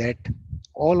ensure that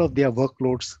all of their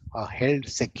workloads are held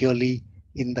securely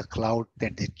in the cloud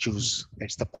that they choose.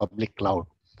 That's the public cloud.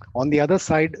 On the other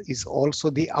side is also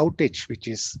the outage, which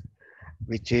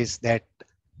is that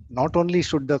not only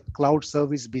should the cloud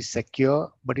service be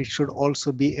secure, but it should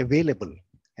also be available.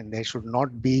 And there should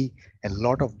not be a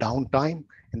lot of downtime,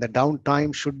 and the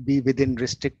downtime should be within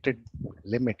restricted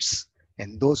limits.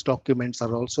 And those documents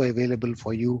are also available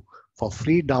for you for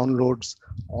free downloads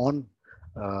on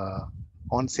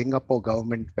Singapore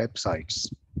government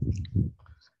websites.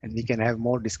 And we can have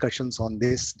more discussions on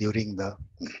this during the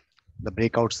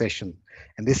breakout session.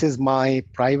 And this is my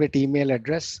private email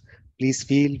address. Please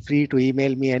feel free to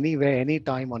email me anywhere,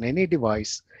 anytime, on any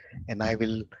device, and I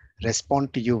will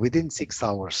respond to you within 6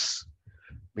 hours.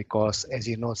 Because as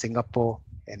you know, Singapore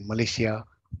and Malaysia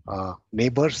are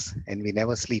neighbors and we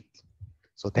never sleep.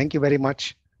 So thank you very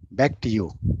much. Back to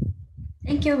you.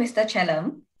 Thank you, Mr.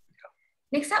 Chellam.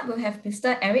 Next up, we'll have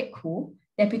Mr. Eric Khoo,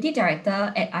 Deputy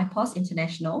Director at IPOS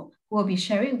International, who will be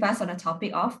sharing with us on the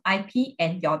topic of IP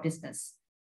and your business.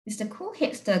 Mr. Khoo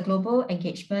heads the Global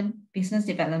Engagement Business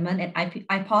Development at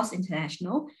IPOS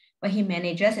International, where he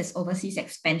manages its overseas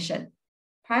expansion.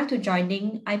 Prior to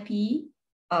joining IP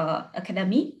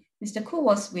Academy, Mr. Khoo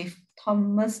was with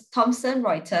Thomson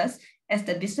Reuters as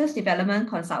the Business Development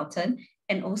Consultant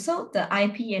and also the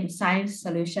IP and Science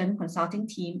Solution Consulting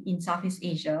team in Southeast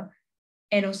Asia,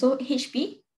 and also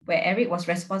HP, where Eric was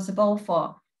responsible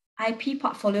for IP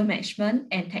portfolio management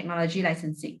and technology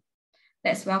licensing.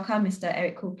 Let's welcome Mr.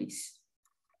 Eric Khoo, please.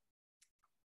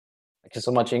 Thank you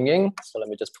so much, Ying. So let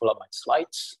me just pull up my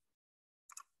slides.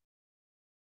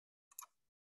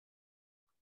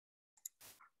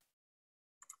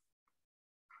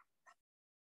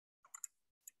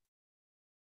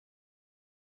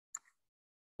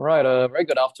 All right, very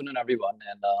good afternoon, everyone.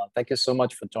 And thank you so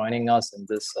much for joining us in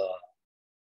this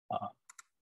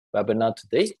webinar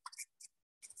today.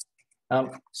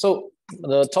 So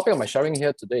the topic of my sharing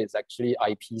here today is actually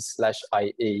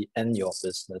IP/IA and your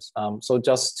business. So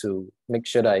just to make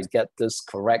sure that I get this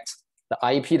correct, the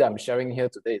IP that I'm sharing here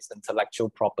today is intellectual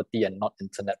property and not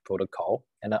internet protocol.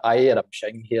 And the IA that I'm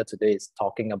sharing here today is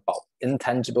talking about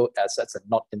intangible assets and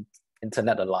not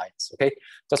internet alliance. Okay,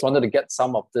 just wanted to get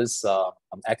some of these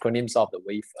acronyms out of the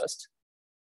way first.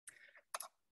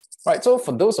 Right, so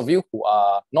for those of you who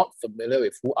are not familiar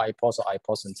with who IPOS or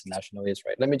IPOS International is,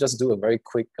 right, let me just do a very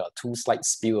quick two-slide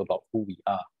spiel about who we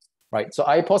are. Right, so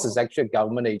IPOS is actually a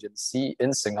government agency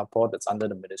in Singapore that's under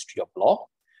the Ministry of Law.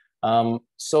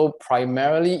 So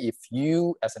primarily, if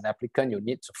you as an applicant, you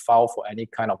need to file for any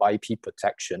kind of IP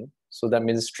protection, So that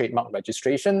means trademark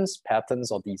registrations,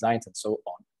 patents or designs and so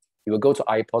on. You will go to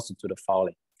IPOS to do the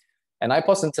filing. And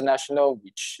IPOS International,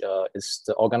 which is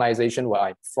the organization where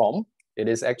I'm from, it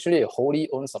is actually a wholly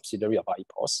owned subsidiary of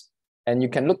IPOS. And you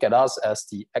can look at us as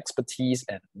the expertise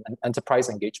and enterprise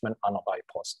engagement arm of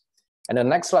IPOS. And the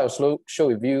next slide will show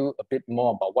with you a bit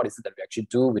more about what is it that we actually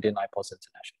do within IPOS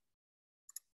International.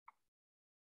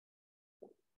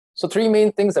 So three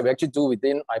main things that we actually do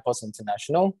within IPOS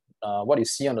International. What you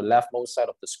see on the leftmost side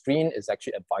of the screen is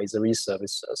actually advisory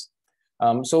services.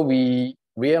 So we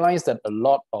realize that a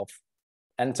lot of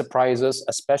enterprises,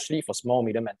 especially for small,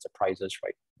 medium enterprises,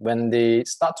 right, when they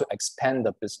start to expand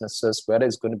the businesses, whether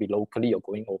it's going to be locally or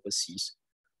going overseas,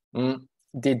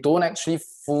 they don't actually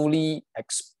fully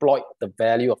exploit the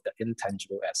value of the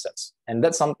intangible assets. And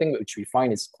that's something which we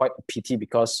find is quite a pity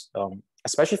because,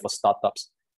 especially for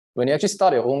startups, when you actually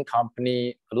start your own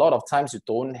company, a lot of times you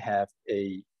don't have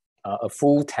a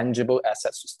full tangible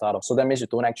assets to start off. So that means you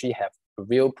don't actually have a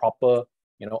real proper,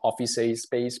 office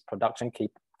space, production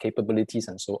capabilities,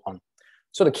 and so on.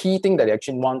 So the key thing that you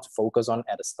actually want to focus on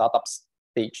at the startup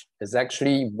stage is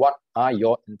actually what are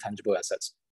your intangible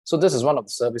assets. So this is one of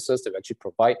the services that we actually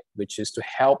provide, which is to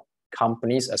help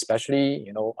companies,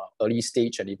 especially early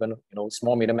stage and even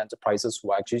small medium enterprises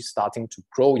who are actually starting to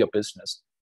grow your business,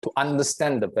 to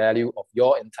understand the value of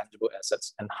your intangible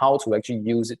assets and how to actually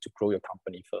use it to grow your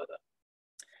company further.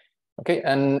 Okay,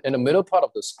 and in the middle part of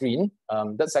the screen,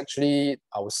 that's actually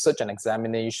our search and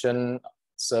examination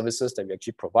services that we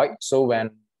actually provide. So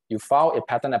when you file a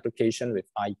patent application with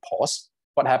IPOS,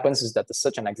 what happens is that the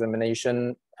search and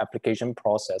examination application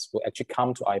process will actually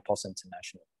come to IPOS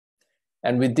International.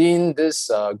 And within this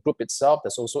group itself,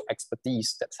 there's also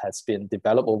expertise that has been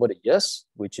developed over the years,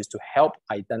 which is to help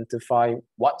identify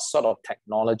what sort of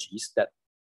technologies that,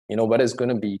 whether it's going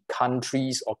to be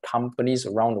countries or companies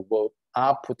around the world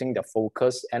are putting their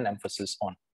focus and emphasis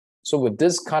on. So with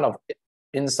this kind of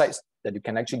insights that you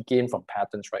can actually gain from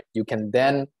patents, right, you can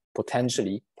then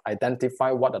potentially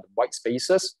identify what are the white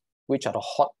spaces, which are the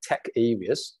hot tech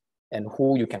areas, and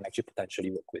who you can actually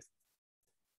potentially work with.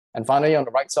 And finally, on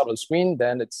the right side of the screen,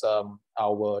 then it's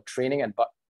our training and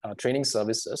training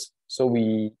services. So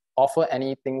we offer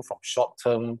anything from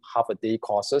short-term, half-a-day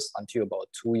courses until about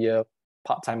a 2-year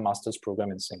part-time master's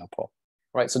program in Singapore.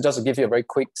 Right. So just to give you a very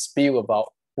quick spiel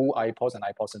about who IPOS and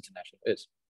IPOS International is.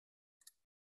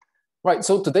 Right.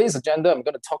 So today's agenda, I'm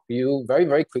going to talk to you very,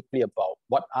 very quickly about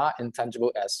what are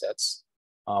intangible assets,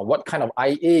 what kind of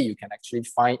IA you can actually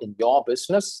find in your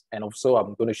business. And also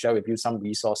I'm going to share with you some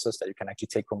resources that you can actually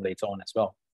take home later on as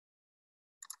well.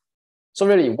 So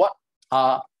really, what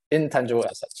are intangible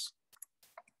assets?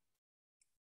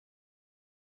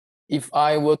 If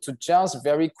I were to just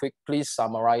very quickly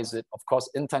summarize it, of course,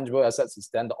 intangible assets is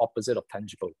then the opposite of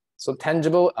tangible. So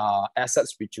tangible are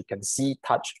assets which you can see,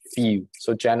 touch, feel.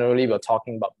 So generally, we're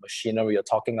talking about machinery, we're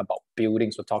talking about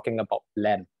buildings, we're talking about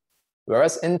land.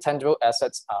 Whereas intangible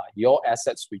assets are your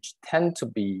assets which cannot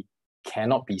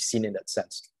be seen in that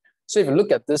sense. So if you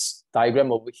look at this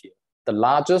diagram over here, the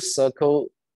largest circle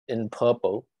in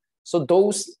purple, so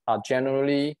those are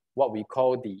generally what we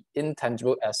call the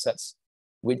intangible assets,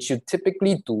 which you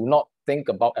typically do not think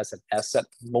about as an asset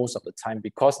most of the time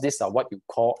because these are what you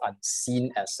call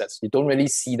unseen assets. You don't really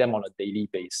see them on a daily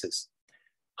basis.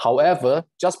 However,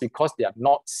 just because they are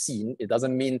not seen, it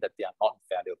doesn't mean that they are not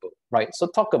valuable, right? So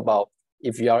talk about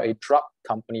if you are a drug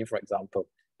company, for example,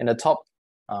 in the top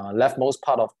leftmost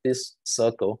part of this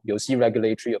circle, you'll see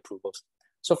regulatory approvals.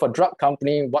 So for drug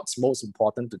company, what's most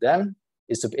important to them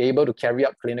is to be able to carry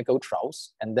out clinical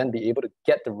trials and then be able to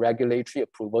get the regulatory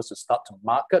approvals to start to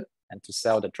market and to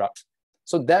sell the drugs.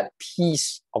 So that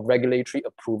piece of regulatory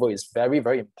approval is very,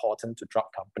 very important to drug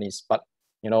companies. But,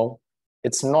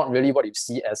 it's not really what you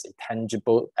see as a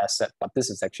tangible asset, but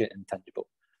this is actually intangible.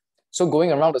 So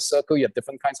going around the circle, you have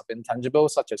different kinds of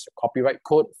intangibles, such as your copyright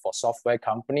code for software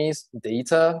companies,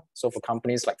 data. So for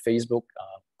companies like Facebook,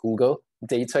 Google,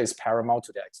 data is paramount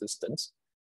to their existence.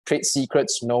 Trade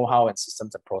secrets, know-how, and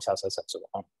systems and processes, and so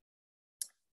on.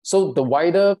 So the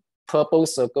wider purple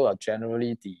circle are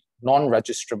generally the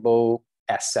non-registrable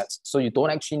assets. So you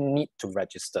don't actually need to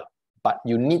register, but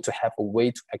you need to have a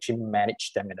way to actually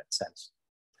manage them in that sense.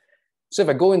 So if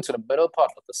I go into the middle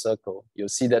part of the circle, you'll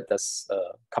see that there's a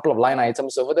couple of line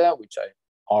items over there, which are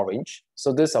orange.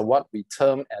 So these are what we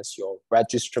term as your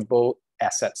registrable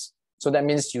assets. So that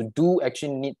means you do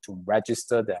actually need to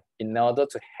register them in order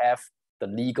to have the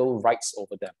legal rights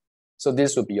over them. So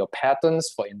this would be your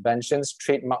patents for inventions,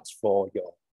 trademarks for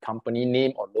your company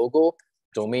name or logo,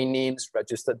 domain names,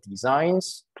 registered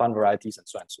designs, plant varieties, and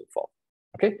so on and so forth.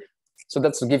 Okay. So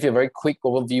that's to give you a very quick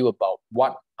overview about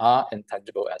what are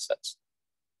intangible assets.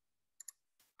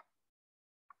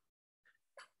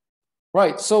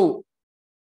 Right, so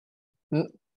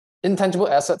intangible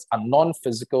assets are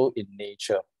non-physical in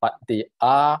nature, but they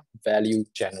are value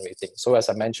generating. So as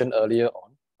I mentioned earlier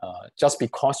on, just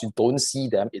because you don't see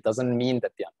them, it doesn't mean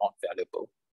that they are not valuable.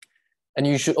 And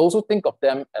you should also think of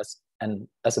them as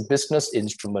a business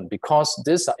instrument, because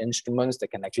these are instruments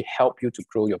that can actually help you to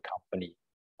grow your company.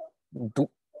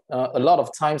 A lot of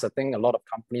times, I think a lot of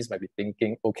companies might be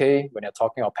thinking, okay, when you're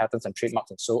talking about patents and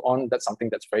trademarks and so on, that's something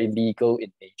that's very legal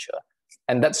in nature.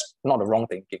 And that's not the wrong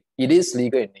thinking. It is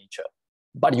legal in nature,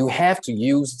 but you have to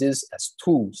use this as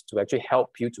tools to actually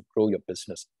help you to grow your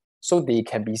business. So they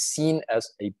can be seen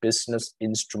as a business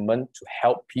instrument to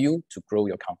help you to grow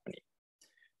your company.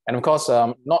 And of course,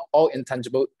 not all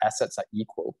intangible assets are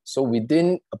equal. So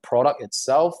within a product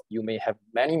itself, you may have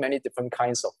many, many different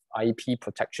kinds of IP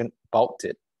protection about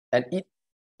it. And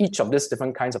each of these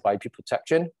different kinds of IP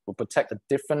protection will protect a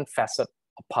different facet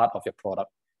or part of your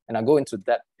product. And I'll go into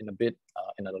that in a bit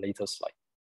in a later slide.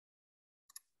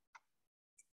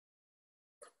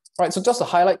 Right, so just to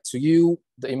highlight to you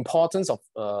the importance of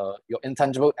your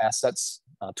intangible assets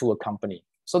to a company.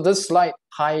 So this slide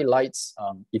highlights,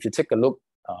 if you take a look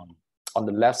on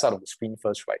the left side of the screen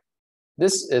first, right?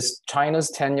 This is China's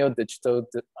 10-year digital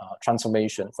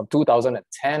transformation from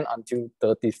 2010 until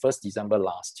 31st December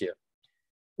last year.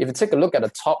 If you take a look at the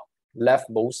top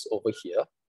leftmost over here,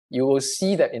 you will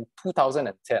see that in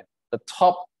 2010, the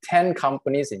top 10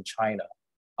 companies in China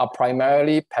are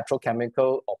primarily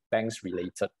petrochemical or banks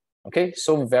related. Okay,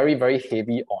 so very, very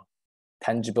heavy on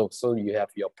tangible. So you have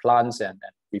your plants and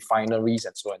refineries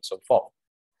and so on and so forth.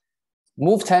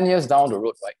 Move 10 years down the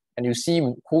road, right? And you see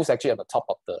who's actually at the top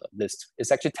of the list.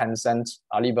 It's actually Tencent,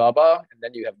 Alibaba, and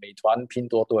then you have Meituan,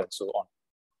 Pinduoduo, and so on.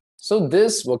 So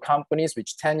these were companies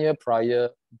which 10 years prior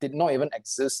did not even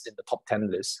exist in the top 10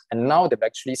 list. And now they're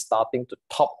actually starting to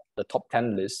top the top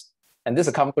 10 list. And these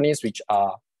are companies which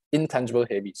are intangible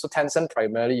heavy. So Tencent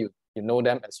primarily, you know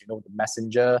them as, you know, the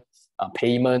messenger,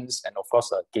 payments, and of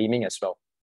course, gaming as well.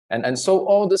 And so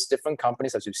all these different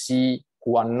companies, as you see,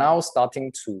 who are now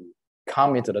starting to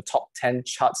come into the top 10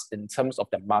 charts in terms of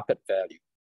their market value,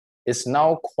 is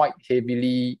now quite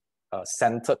heavily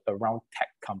centered around tech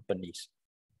companies.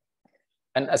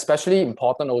 And especially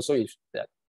important also is that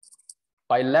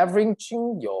by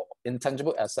leveraging your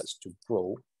intangible assets to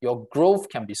grow, your growth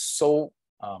can be so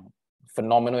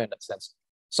phenomenal in that sense.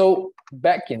 So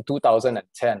back in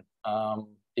 2010,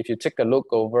 if you take a look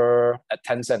over at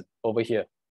Tencent over here,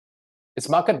 its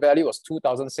market value was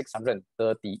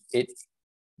 2,638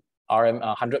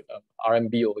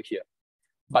 RMB over here.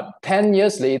 But 10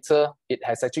 years later, it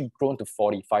has actually grown to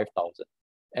 45,000.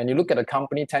 And you look at a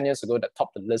company 10 years ago that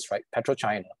topped the list, right?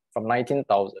 PetroChina, from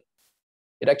 19,000.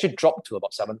 It actually dropped to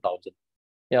about 7,000.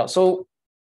 Yeah, so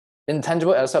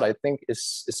intangible asset, I think,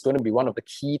 is going to be one of the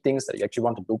key things that you actually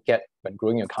want to look at when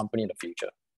growing your company in the future.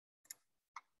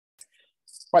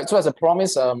 Right, so as I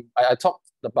promised, I talked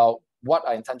about what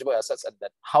are intangible assets and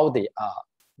that how they are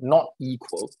not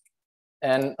equal.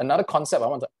 And another concept I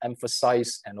want to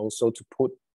emphasize and also to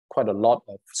put quite a lot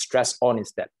of stress on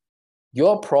is that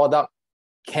your product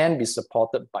can be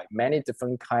supported by many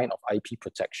different kinds of IP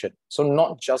protection. So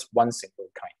not just one single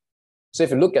kind. So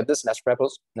if you look at this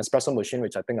Nespresso machine,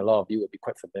 which I think a lot of you will be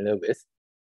quite familiar with,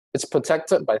 it's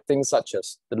protected by things such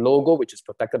as the logo, which is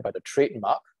protected by the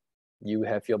trademark. You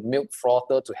have your milk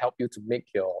frother to help you to make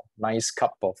your nice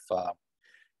cup of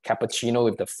cappuccino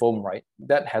with the foam, right?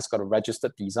 That has got a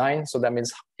registered design. So that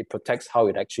means it protects how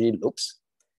it actually looks.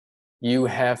 You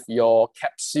have your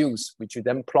capsules, which you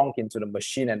then plonk into the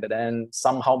machine, and then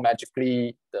somehow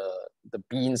magically the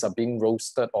beans are being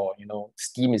roasted, or, you know,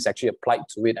 steam is actually applied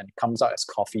to it and it comes out as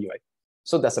coffee, right?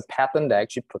 So there's a pattern that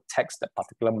actually protects that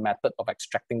particular method of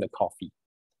extracting the coffee.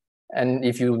 And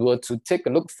if you were to take a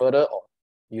look further on,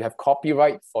 you have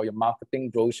copyright for your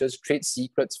marketing brochures, trade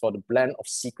secrets for the blend of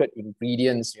secret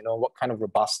ingredients, you know, what kind of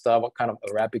Robusta, what kind of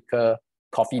Arabica,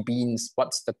 coffee beans,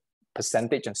 what's the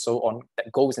percentage and so on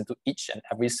that goes into each and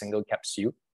every single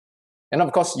capsule. And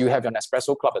of course, you have your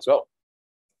Nespresso Club as well.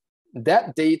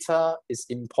 That data is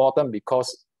important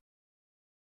because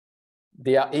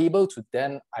they are able to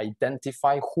then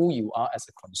identify who you are as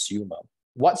a consumer.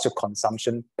 What's your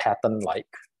consumption pattern like?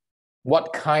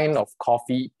 What kind of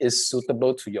coffee is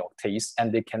suitable to your taste?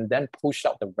 And they can then push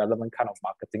out the relevant kind of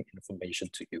marketing information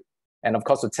to you. And of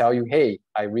course, to tell you, hey,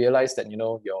 I realize that, you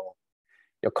know, your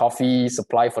coffee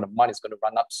supply for the month is going to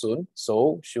run up soon.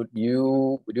 So would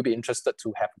you be interested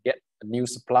to get a new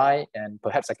supply? And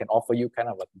perhaps I can offer you kind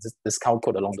of a discount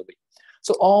code along the way.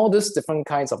 So all these different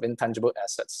kinds of intangible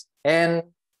assets and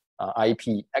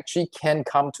IP actually can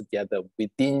come together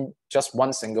within just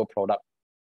one single product.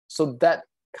 So that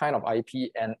kind of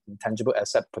IP and intangible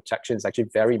asset protection is actually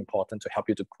very important to help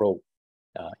you to grow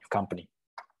your company.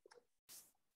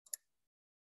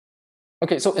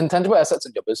 Okay, so intangible assets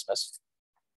in your business.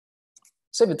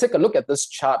 So if you take a look at this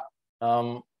chart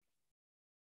and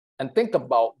think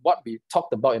about what we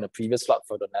talked about in the previous slide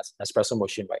for the Nespresso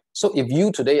machine, right? So if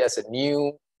you today as a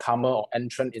newcomer or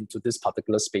entrant into this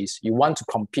particular space, you want to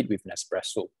compete with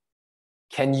Nespresso,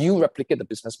 can you replicate the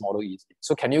business model easily?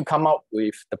 So can you come up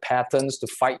with the patterns to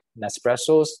fight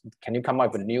Nespressos? Can you come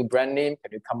up with a new brand name?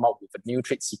 Can you come up with a new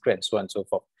trade secret and so on and so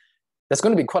forth? There's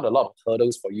going to be quite a lot of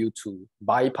hurdles for you to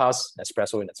bypass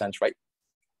Nespresso in a sense, right?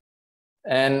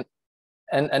 And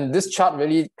this chart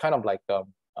really kind of like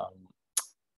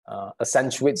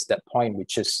accentuates that point,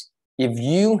 which is if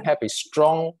you have a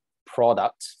strong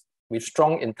product with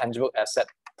strong intangible asset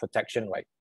protection, right,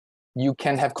 you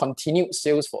can have continued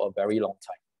sales for a very long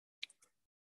time.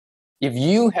 If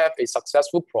you have a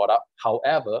successful product,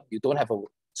 however, you don't have a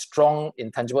strong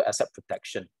intangible asset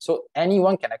protection, so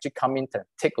anyone can actually come in and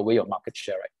take away your market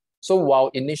share, right? So while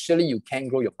initially you can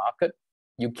grow your market,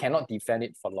 you cannot defend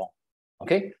it for long,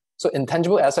 okay? So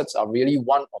intangible assets are really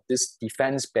one of these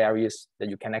defense barriers that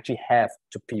you can actually have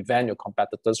to prevent your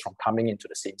competitors from coming into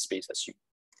the same space as you.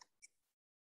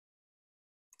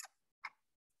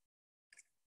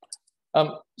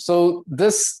 So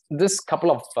this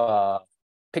couple of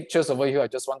pictures over here, I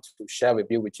just want to share with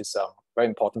you, which is very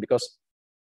important, because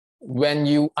when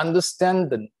you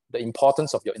understand the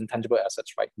importance of your intangible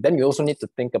assets, right, then you also need to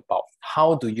think about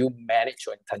how do you manage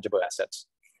your intangible assets.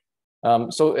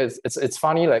 So it's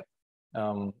funny, like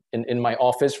in my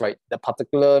office, right, the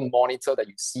particular monitor that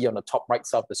you see on the top right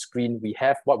side of the screen, we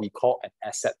have what we call an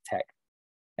asset tag.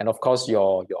 And of course,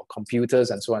 your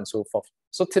computers and so on and so forth.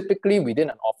 So typically within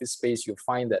an office space, you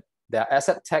find that there are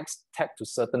asset tags tagged to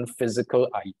certain physical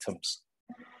items.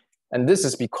 And this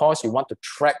is because you want to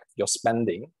track your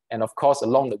spending. And of course,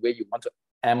 along the way, you want to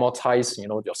amortize,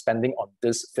 your spending on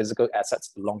these physical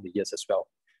assets along the years as well.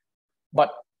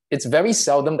 But it's very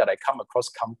seldom that I come across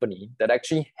a company that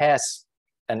actually has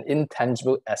an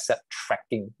intangible asset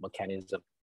tracking mechanism.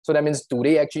 So that means, do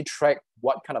they actually track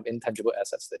what kind of intangible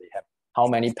assets that they have? How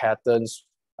many patents?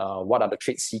 What are the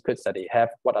trade secrets that they have?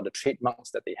 What are the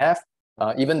trademarks that they have?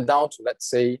 Even down to, let's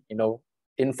say,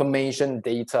 information,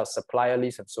 data, supplier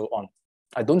lists, and so on.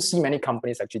 I don't see many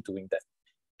companies actually doing that.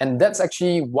 And that's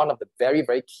actually one of the very,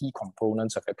 very key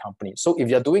components of your company. So if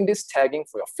you're doing this tagging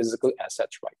for your physical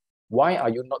assets, right, why are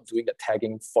you not doing the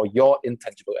tagging for your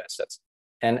intangible assets?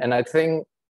 And I think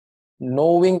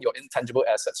knowing your intangible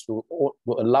assets will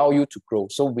allow you to grow.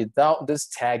 So without this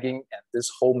tagging and this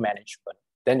whole management,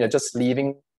 then you're just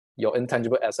leaving your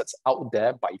intangible assets out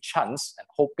there by chance and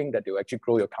hoping that they'll actually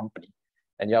grow your company.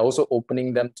 And you're also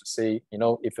opening them to say,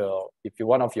 if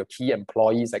one of your key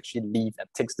employees actually leave and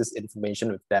takes this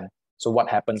information with them, so what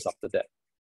happens after that?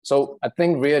 So I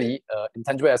think really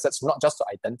intangible assets, not just to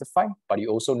identify, but you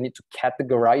also need to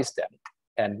categorize them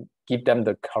and give them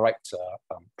the correct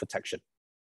protection.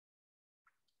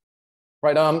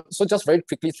 Right, so just very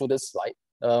quickly through this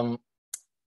slide,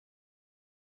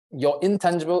 your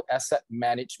intangible asset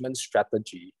management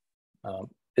strategy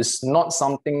is not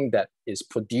something that is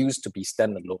produced to be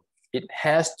standalone. It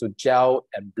has to gel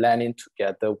and blend in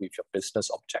together with your business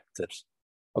objectives.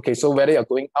 Okay, so whether you're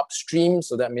going upstream,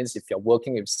 so that means if you're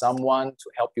working with someone to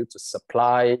help you to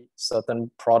supply certain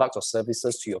products or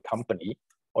services to your company,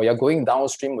 or you're going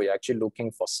downstream where you're actually looking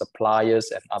for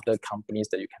suppliers and other companies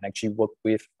that you can actually work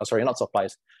with, sorry, not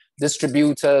suppliers,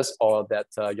 distributors, or that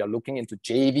you're looking into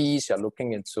JVs, you're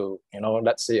looking into,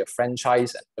 let's say a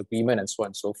franchise agreement and so on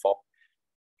and so forth.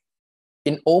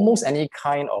 In almost any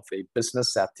kind of a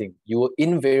business setting, you will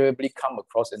invariably come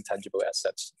across intangible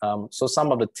assets. So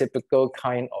some of the typical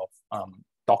kind of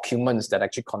documents that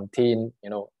actually contain,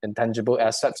 intangible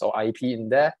assets or IP in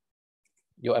there,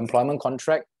 your employment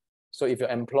contract. So if your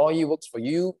employee works for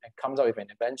you and comes out with an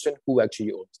invention, who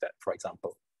actually owns that, for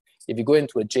example? If you go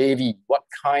into a JV, what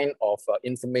kind of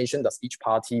information does each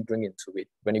party bring into it?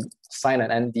 When you sign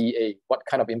an NDA, what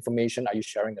kind of information are you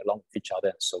sharing along with each other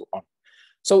and so on?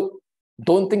 So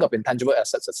don't think of intangible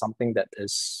assets as something that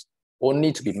is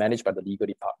only to be managed by the legal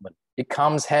department. It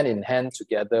comes hand in hand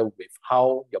together with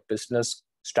how your business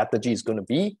strategy is going to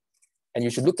be. And you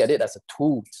should look at it as a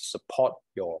tool to support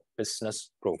your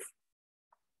business growth.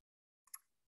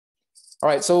 All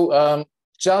right, so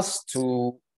just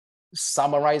to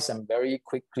summarize and very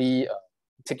quickly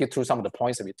take you through some of the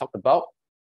points that we talked about.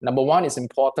 Number one, it's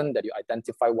important that you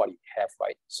identify what you have,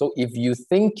 right? So if you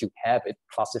think you have it,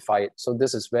 classify it. So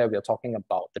this is where we are talking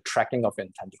about the tracking of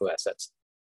intangible assets.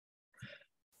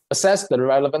 Assess the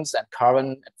relevance and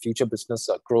current and future business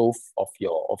growth of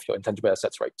your intangible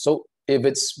assets, right? So if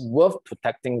it's worth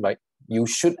protecting, right, you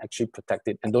should actually protect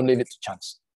it and don't leave it to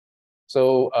chance.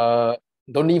 So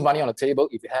don't leave money on the table.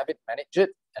 If you have it, manage it.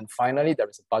 And finally, there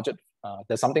is a budget.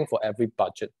 There's something for every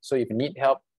budget. So if you need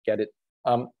help, get it.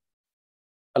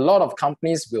 A lot of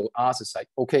companies will ask, it's like,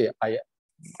 okay, I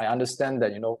understand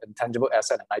that, you know, intangible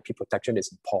asset and IP protection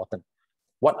is important.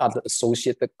 What are the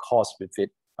associated costs with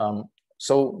it?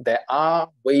 So there are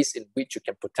ways in which you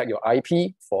can protect your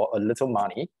IP for a little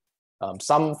money.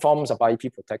 Some forms of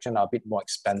IP protection are a bit more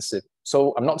expensive.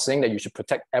 So I'm not saying that you should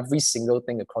protect every single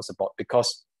thing across the board,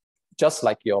 because just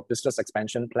like your business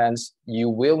expansion plans, you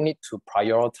will need to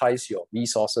prioritize your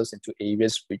resources into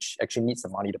areas which actually needs the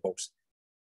money the most.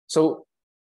 So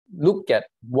look at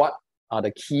what are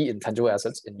the key intangible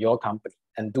assets in your company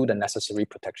and do the necessary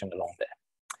protection along there.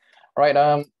 All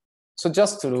right. So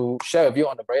just to share with you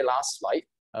on the very last slide,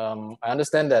 I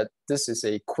understand that this is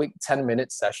a quick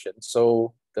 10-minute session.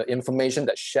 So the information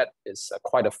that's shared is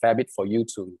quite a fair bit for you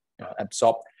to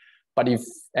absorb. But if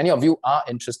any of you are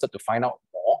interested to find out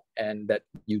more and that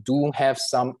you do have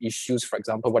some issues, for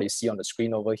example, what you see on the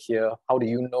screen over here, how do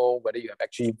you know whether you have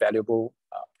actually valuable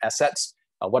assets?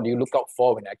 What do you look out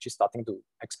for when actually starting to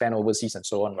expand overseas and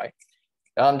so on, right?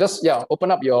 Just open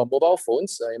up your mobile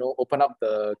phones, open up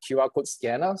the QR code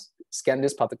scanner, scan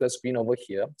this particular screen over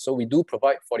here. So we do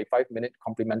provide 45-minute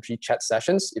complimentary chat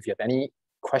sessions if you have any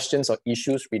questions or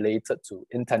issues related to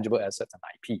intangible assets and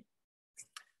IP.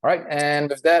 All right, and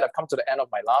with that, I've come to the end of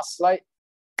my last slide.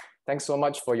 Thanks so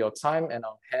much for your time, and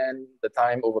I'll hand the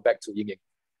time over back to Ying.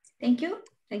 Thank you,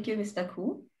 Mr.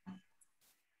 Khoo.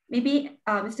 Maybe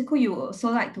Mr. Khoo, you would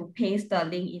also like to paste the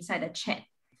link inside the chat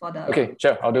for the. Okay,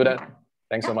 sure, I'll do that.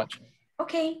 Thanks so much.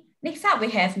 Okay, next up we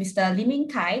have Mr. Lim Ming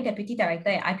Kai, Deputy Director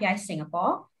at IPI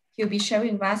Singapore. He'll be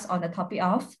sharing with us on the topic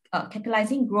of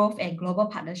capitalizing growth and global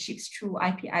partnerships through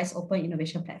IPI's open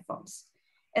innovation platforms.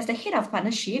 As the head of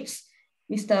partnerships,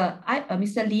 Mr.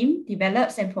 Lim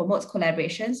develops and promotes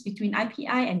collaborations between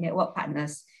IPI and network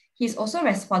partners. He is also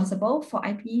responsible for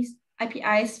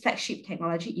IPI's flagship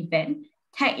technology event,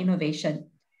 Tech Innovation.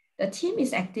 The team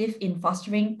is active in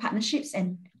fostering partnerships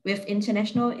and with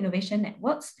international innovation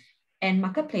networks and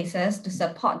marketplaces to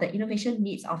support the innovation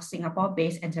needs of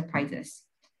Singapore-based enterprises.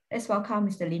 Let's welcome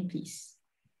Mr. Lim, please.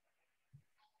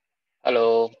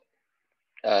 Hello,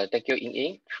 thank you,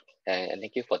 Ying, and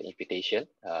thank you for the invitation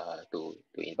to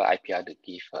invite IPI to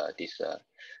give these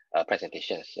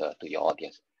presentations to your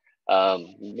audience.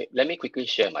 Let me quickly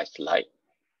share my slide.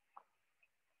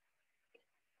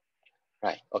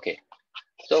 Right, okay.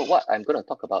 So what I'm going to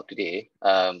talk about today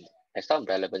has some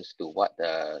relevance to what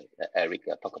Eric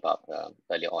talked about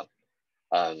earlier on.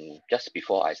 Just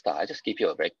before I start, I'll just give you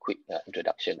a very quick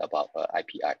introduction about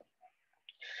IPI.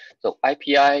 So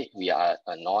IPI, we are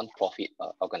a non-profit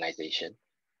organization.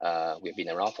 We've been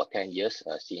around for 10 years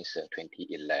since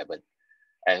 2011.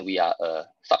 And we are a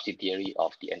subsidiary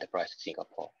of the Enterprise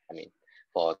Singapore. I mean,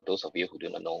 for those of you who do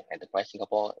not know Enterprise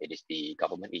Singapore, it is the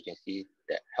government agency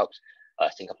that helps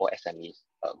Singapore SMEs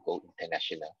go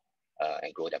international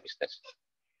and grow their business.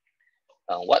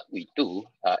 What we do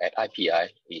at IPI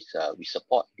is we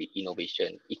support the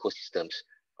innovation ecosystems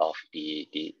of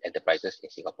the enterprises in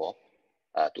Singapore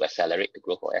to accelerate the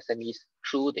growth of SMEs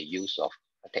through the use of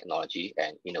technology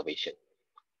and innovation.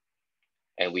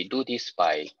 And we do this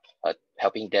by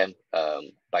helping them,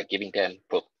 by giving them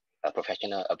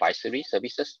professional advisory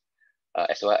services,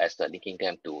 as well as linking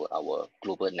them to our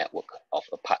global network of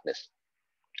partners.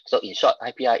 So in short,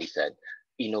 IPI is an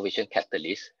innovation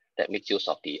catalyst that makes use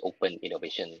of the open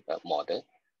innovation model.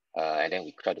 And then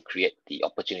we try to create the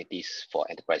opportunities for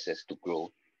enterprises to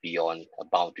grow beyond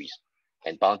boundaries.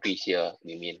 And boundaries here,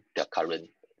 we mean the current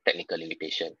technical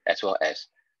limitation, as well as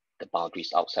the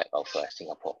boundaries outside of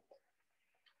Singapore.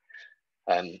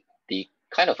 The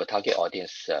kind of a target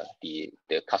audience, the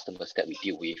customers that we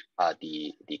deal with are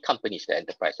the companies, the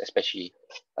enterprise, especially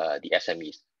the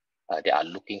SMEs that are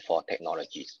looking for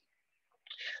technologies.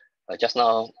 Just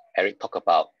now, Eric talked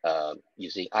about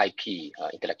using IP,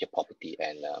 intellectual property,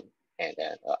 and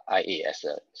IA as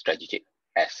a strategic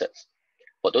assets.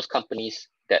 For those companies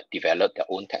that develop their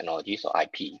own technologies or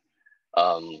IP,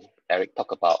 Eric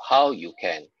talked about how you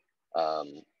can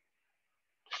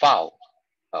file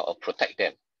or protect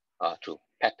them through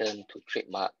patent, to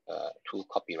trademark, through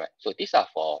copyright. So these are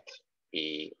for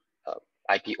a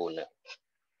IP owner.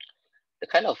 The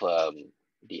kind of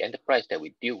the enterprise that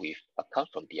we deal with comes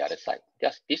from the other side.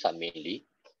 These are mainly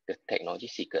the technology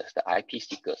seekers, the IP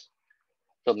seekers.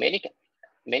 So many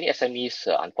SMEs,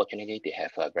 unfortunately, they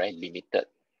have a very limited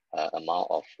amount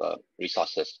of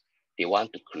resources. They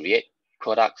want to create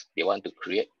products, they want to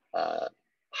create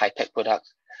high-tech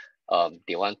products,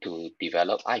 they want to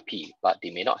develop IP, but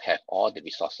they may not have all the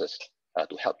resources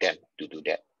to help them to do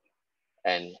that.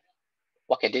 And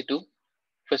what can they do?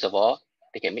 First of all,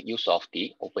 they can make use of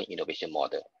the open innovation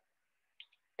model.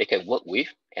 They can work with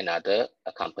another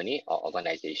company or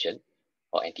organization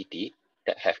or entity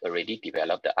that have already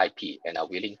developed the IP and are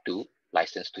willing to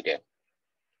license to them.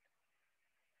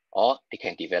 Or they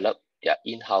can develop their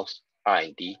in-house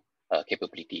R&D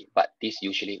capability, but this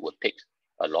usually would take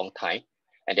a long time,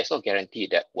 and there's no guarantee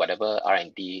that whatever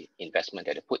R&D investment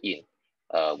that they put in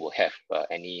will have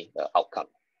any outcome.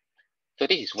 So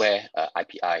this is where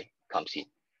IPI comes in.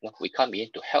 We come in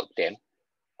to help them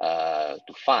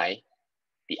to find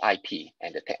the IP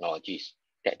and the technologies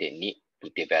that they need to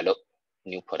develop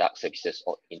new product services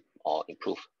or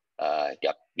improve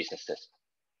their businesses.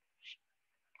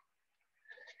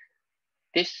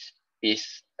 This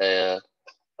is a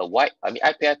wide,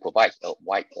 IPI provides a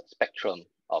wide spectrum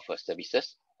of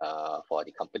services for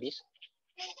the companies.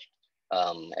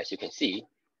 As you can see,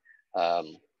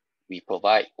 we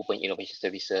provide open innovation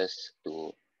services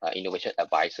to innovation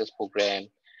advisors program,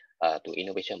 to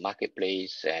innovation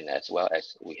marketplace, and as well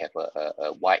as we have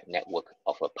a wide network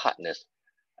of partners.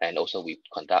 And also we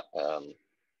conduct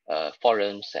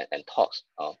forums and talks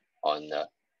on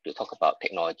to talk about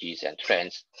technologies and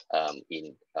trends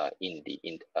in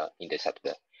the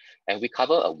sector. And we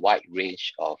cover a wide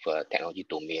range of technology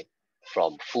domain,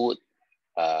 from food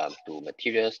to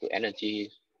materials, to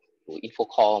energy, to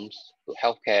infocoms, to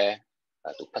healthcare,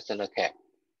 to personal care.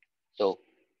 So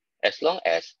as long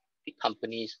as the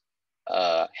companies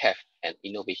have an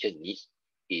innovation needs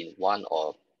in one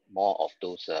or more of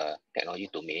those technology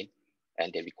domain,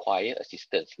 and they require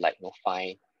assistance, like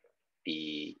find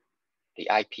the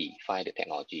IP, find the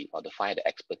technology, or to find the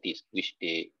expertise which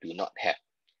they do not have,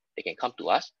 they can come to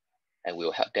us, and we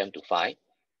will help them to find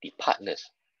the partners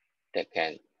that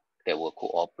will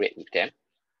cooperate with them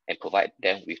and provide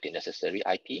them with the necessary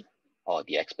IP or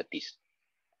the expertise.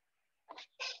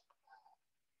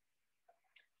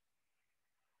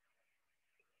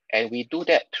 And we do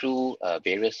that through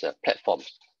various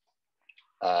platforms.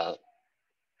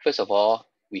 First of all,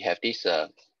 we have this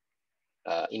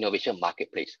innovation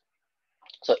marketplace.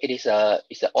 So it's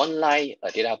an online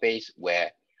database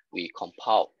where we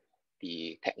compile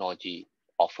the technology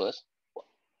offers,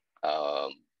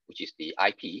 which is the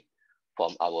IP,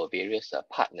 from our various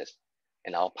partners.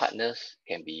 And our partners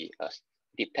can be a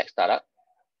deep tech startup,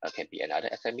 can be another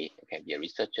SME, it can be a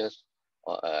researchers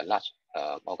or a large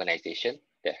organization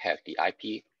that have the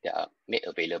IP that are made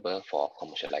available for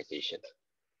commercialization.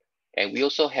 And we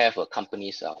also have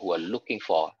companies who are looking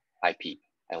for IP,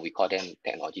 and we call them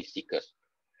technology seekers.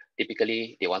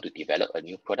 Typically, they want to develop a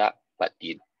new product, but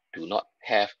they do not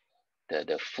have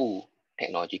the full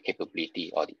technology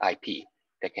capability or the IP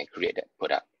that can create that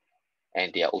product.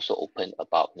 And they are also open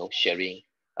about sharing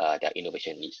their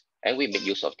innovation needs. And we make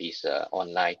use of this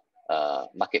online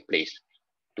marketplace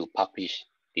to publish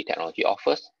the technology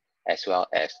offers as well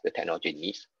as the technology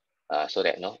needs, so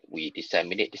that we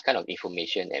disseminate this kind of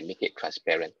information and make it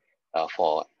transparent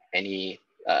for any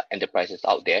enterprises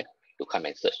out there to come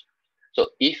and search. So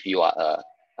if you are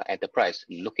an enterprise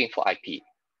looking for IP,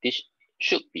 this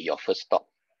should be your first stop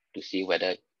to see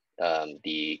whether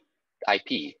the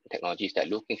IP technologies that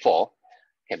you're looking for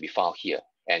can be found here.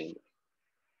 And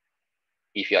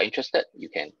if you're interested, you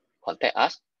can contact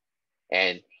us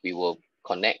and we will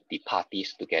connect the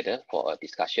parties together for a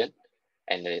discussion.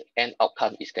 And the end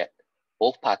outcome is that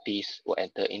both parties will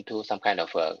enter into some kind of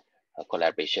a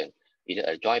collaboration, either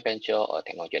a joint venture or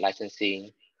technology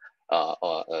licensing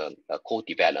or a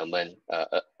co-development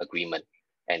agreement.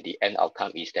 And the end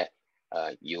outcome is that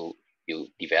you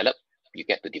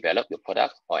get to develop your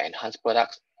products or enhance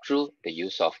products through the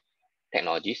use of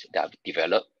technologies that are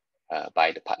developed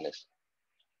by the partners.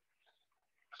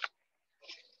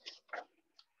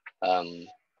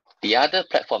 The other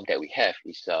platform that we have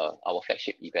is our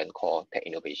flagship event called Tech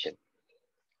Innovation.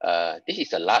 This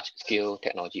is a large-scale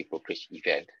technology brokerage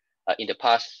event. In the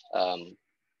past,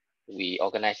 we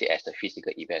organized it as a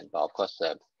physical event, but of course,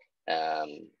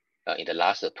 in the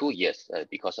last 2 years,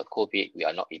 because of COVID, we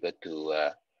are not able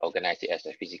to organize it as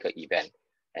a physical event.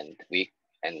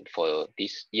 And for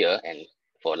this year and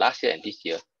for last year and this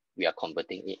year, we are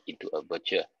converting it into a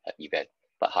virtual event.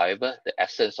 But however, the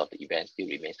essence of the event still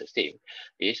remains the same.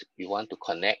 Is we want to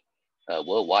connect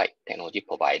worldwide technology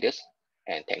providers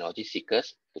and technology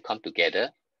seekers to come together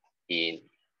in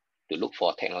to look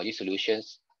for technology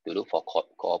solutions, to look for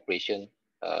cooperation,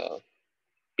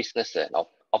 business and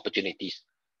opportunities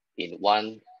in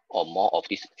one or more of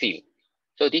these themes.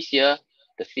 So this year,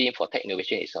 the theme for tech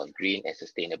innovation is on green and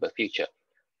sustainable future.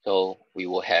 So we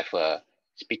will have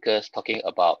speakers talking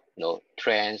about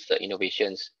trends,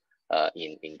 innovations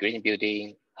in green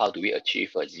building. How do we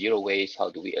achieve zero waste? How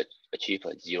do we achieve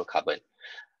zero carbon?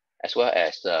 As well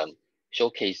as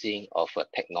showcasing of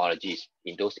technologies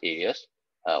in those areas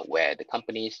where the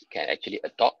companies can actually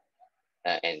adopt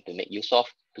and to make use of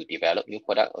to develop new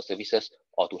product or services,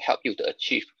 or to help you to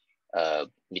achieve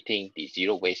meeting the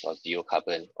zero waste or zero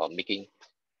carbon, or making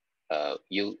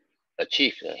you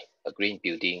achieve a green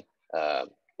building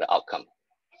the outcome.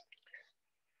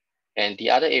 And the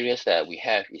other areas that we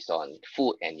have is on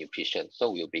food and nutrition. So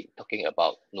we'll be talking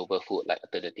about novel food like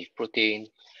alternative protein,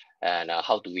 and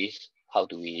how do we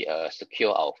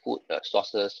secure our food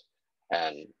sources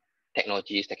and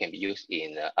technologies that can be used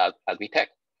in agri-tech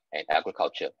and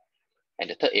agriculture. And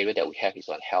the third area that we have is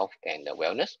on health and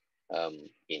wellness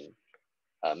in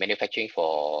manufacturing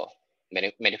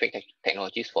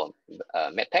technologies for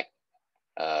medtech,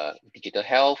 digital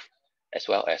health, as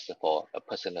well as for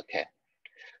personal care.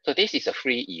 So this is a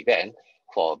free event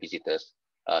for visitors.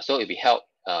 So it will be held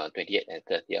 28th and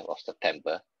 30th of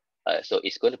September. So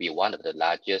it's going to be one of the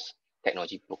largest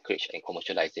technology brokerage and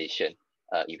commercialization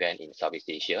event in Southeast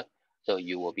Asia. So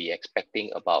you will be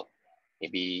expecting about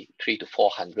maybe 300 to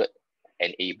 400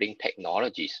 enabling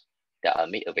technologies that are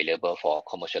made available for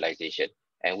commercialization.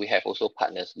 And we have also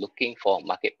partners looking for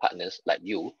market partners like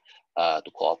you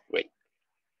to cooperate.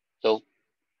 So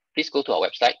please go to our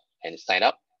website and sign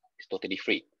up. It's totally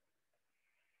free.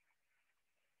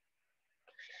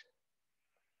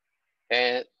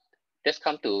 And let's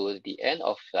come to the end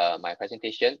of my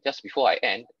presentation. Just before I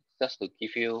end, just to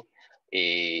give you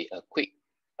a quick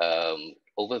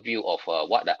overview of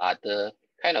what the other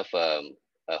kind of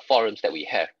forums that we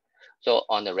have. So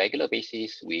on a regular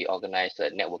basis, we organize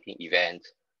networking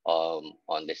events on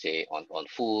let's say on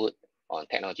food, on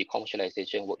technology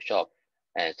commercialization workshop,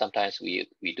 and sometimes we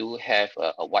do have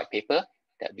a white paper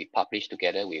that we publish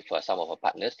together with some of our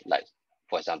partners, like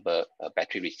for example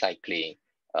battery recycling,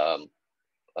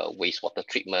 wastewater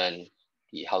treatment,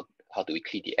 how do we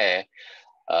clean the air.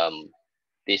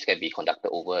 This can be conducted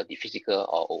over the physical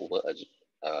or over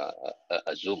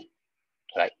a Zoom,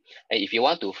 right? And if you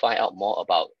want to find out more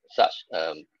about such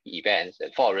events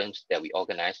and forums that we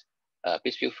organize,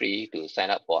 please feel free to sign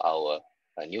up for our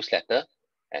newsletter.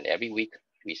 And every week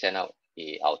we send out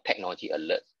our technology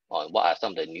alerts on what are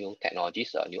some of the new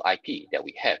technologies, new IP that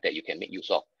we have that you can make use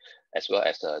of, as well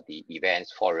as the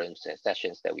events, forums, and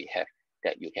sessions that we have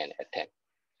that you can attend.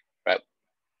 Right.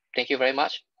 Thank you very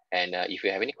much. And if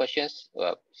you have any questions,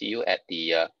 see you at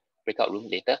the breakout room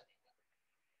later.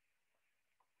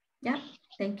 Yeah,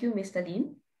 thank you, Mr.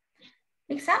 Lin.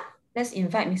 Next up, let's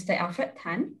invite Mr. Alfred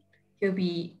Tan. He'll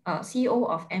be CEO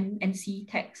of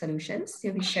MNC Tech Solutions.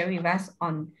 He'll be sharing with us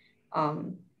on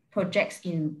projects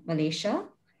in Malaysia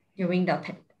during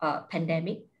the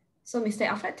pandemic. So Mr.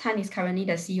 Alfred Tan is currently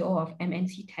the CEO of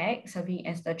MNC Tech, serving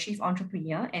as the chief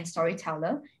entrepreneur and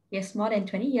storyteller. He has more than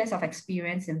 20 years of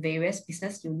experience in various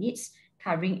business units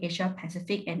covering Asia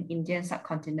Pacific and Indian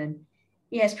subcontinent.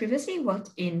 He has previously worked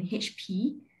in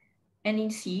HP,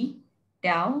 NEC,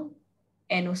 Dell,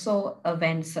 and also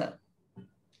Avancer.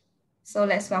 So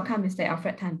let's welcome Mr.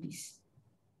 Alfred Tan, please.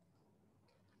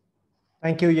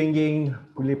 Thank you, Ying Ying.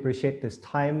 Really appreciate this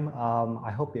time.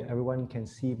 I hope everyone can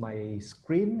see my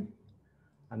screen.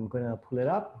 I'm gonna pull it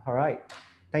up. All right.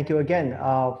 Thank you again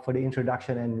for the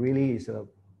introduction, and really it's a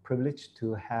privilege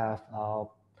to have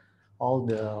all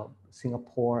the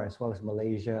Singapore as well as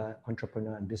Malaysia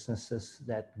entrepreneur and businesses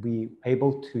that we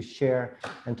able to share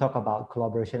and talk about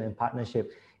collaboration and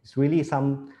partnership. It's really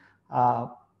some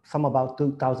about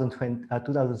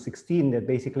 2016 that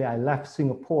basically I left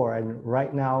Singapore, and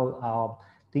right now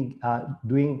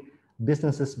doing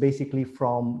businesses basically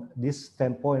from this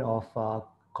standpoint of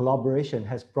collaboration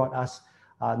has brought us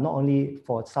not only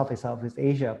for Southeast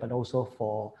Asia, but also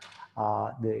for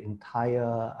the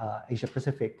entire Asia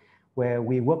Pacific, where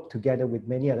we work together with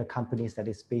many other companies that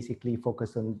is basically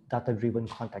focused on data-driven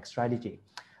contact strategy.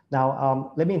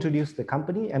 Now, let me introduce the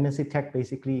company. MNC Tech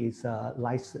basically is a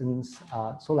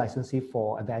sole licensee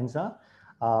for Avanza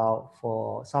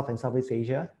for South and Southeast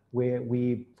Asia, where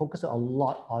we focus a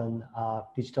lot on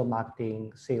digital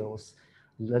marketing, sales,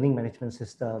 learning management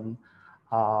system,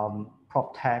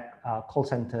 prop tech, call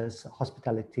centers,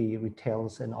 hospitality,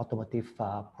 retails, and automotive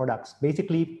products,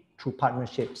 basically through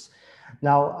partnerships.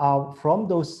 Now, from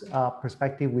those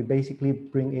perspective, we basically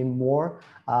bring in more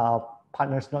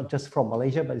partners not just from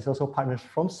Malaysia, but it's also partners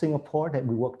from Singapore that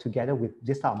we work together with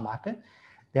this type of market.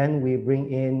 Then we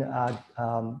bring in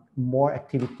more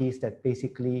activities that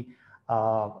basically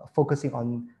focusing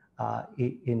on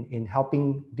in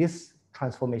helping this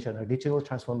transformation or digital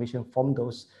transformation from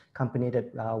those companies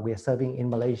that we are serving in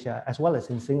Malaysia as well as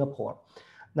in Singapore.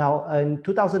 Now, in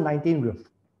 2019,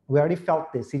 we already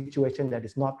felt the situation that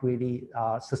is not really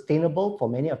sustainable for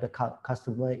many of the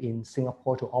customers in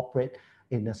Singapore to operate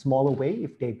in a smaller way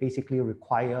if they basically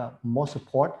require more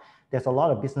support. There's a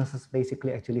lot of businesses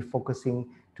basically actually focusing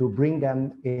to bring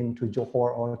them into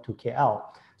Johor or to KL.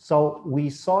 So we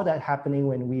saw that happening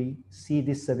when we see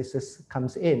these services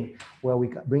comes in, where we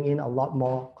bring in a lot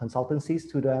more consultancies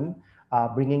to them,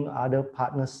 bringing other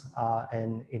partners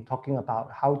and in talking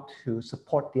about how to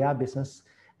support their business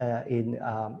in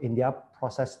their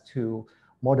process to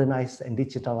modernize and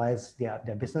digitalize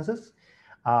their businesses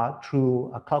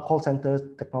through a call center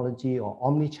technology or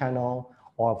omni-channel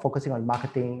or focusing on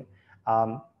marketing.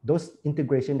 Those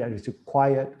integration that is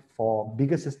required for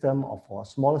bigger system or for a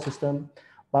smaller system.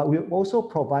 But we also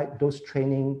provide those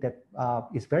training that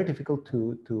is very difficult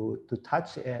to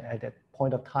touch at that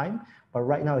point of time. But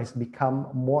right now it's become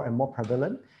more and more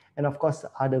prevalent. And of course,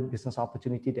 other business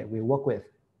opportunity that we work with.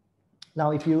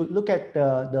 Now, if you look at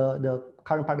the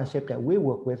current partnership that we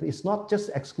work with, it's not just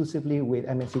exclusively with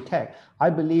MNC Tech. I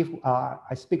believe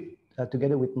I speak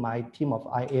together with my team of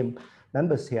IM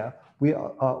members here.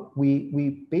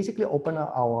 We basically open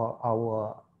up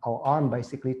our arm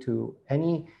basically to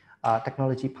any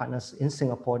technology partners in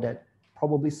Singapore that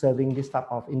probably serving this type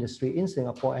of industry in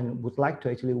Singapore and would like to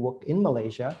actually work in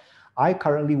Malaysia. I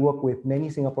currently work with many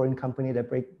Singaporean companies that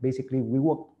basically we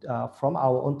work from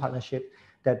our own partnership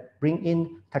that bring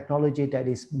in technology that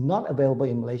is not available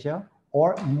in Malaysia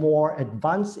or more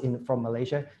advanced from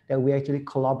Malaysia that we actually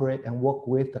collaborate and work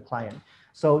with the client.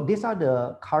 So these are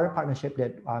the current partnership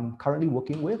that I'm currently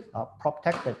working with,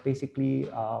 PropTech, that basically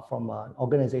from an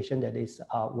organization that is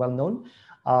well known.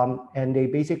 And they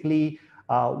basically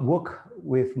work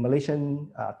with Malaysian,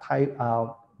 Thai,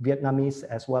 Vietnamese,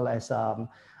 as well as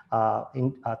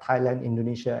in Thailand,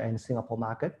 Indonesia, and Singapore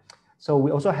market. So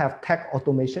we also have tech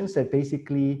automations that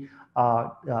basically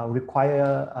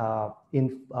require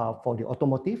for the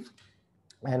automotive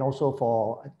and also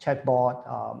for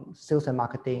chatbot, sales and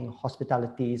marketing,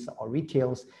 hospitalities or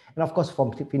retails, and of course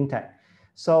from fintech.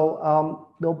 So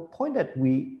the point that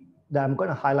I'm going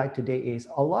to highlight today is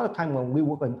a lot of time when we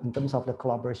work in terms of the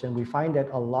collaboration, we find that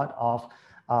a lot of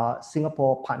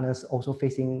Singapore partners also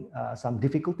facing some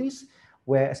difficulties,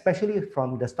 where especially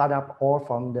from the startup or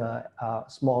from the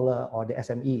smaller or the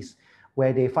SMEs,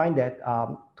 where they find that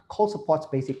call supports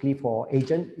basically for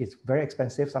agent is very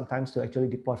expensive sometimes to actually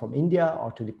deploy from India or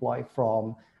to deploy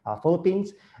from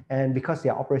Philippines. And because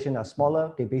their operations are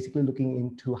smaller, they're basically looking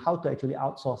into how to actually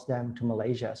outsource them to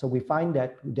Malaysia. So we find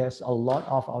that there's a lot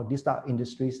of our this type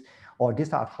industries or this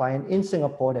type of client in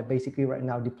Singapore that basically right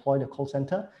now deploy the call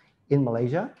center in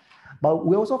Malaysia. But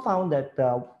we also found that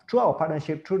through our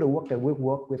partnership, through the work that we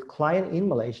work with client in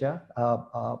Malaysia,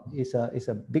 is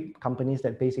a big companies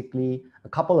that basically, a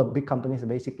couple of big companies that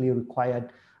basically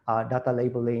required data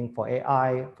labeling for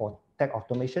AI, for tech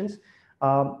automations.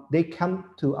 They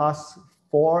come to us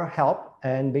for help,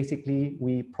 and basically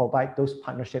we provide those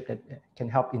partnerships that can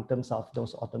help in terms of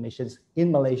those automations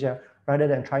in Malaysia, rather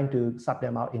than trying to sub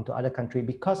them out into other countries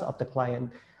because of the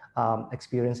client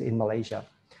experience in Malaysia.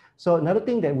 So another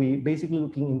thing that we basically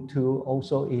looking into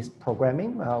also is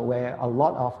programming, where a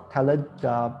lot of talent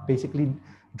basically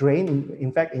drain.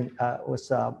 In fact,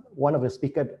 was one of the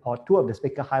speakers or two of the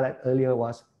speakers highlight earlier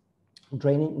was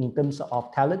draining in terms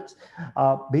of talent.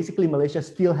 Basically, Malaysia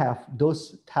still have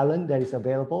those talent that is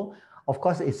available. Of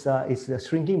course, it's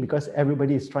shrinking because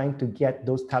everybody is trying to get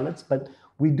those talents. But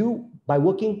we do, by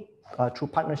working through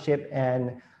partnership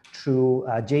and through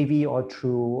JV or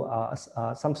through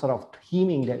some sort of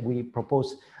teaming that we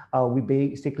propose, we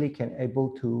basically can able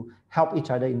to help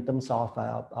each other in terms of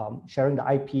sharing the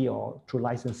IP or through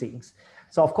licensing.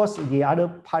 So of course, the other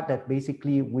part that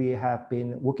basically we have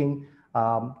been working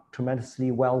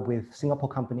tremendously well with Singapore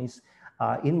companies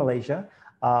in Malaysia.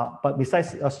 But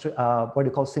besides what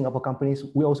they call Singapore companies,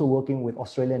 we're also working with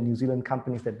Australian and New Zealand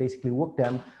companies that basically work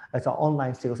them as our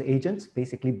online sales agents,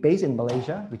 basically based in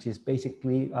Malaysia, which is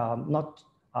basically not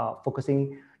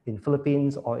focusing in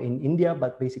Philippines or in India,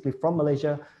 but basically from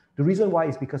Malaysia. The reason why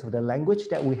is because of the language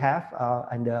that we have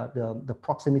and the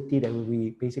proximity that will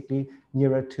be basically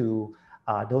nearer to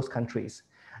those countries.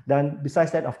 Then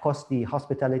besides that, of course, the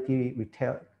hospitality,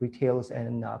 retails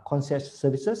and concierge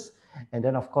services. And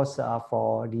then of course,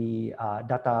 for the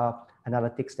data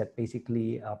analytics that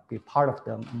basically be part of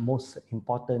the most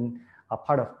important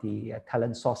part of the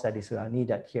talent source that is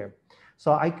needed here.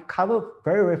 So I cover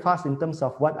very, very fast in terms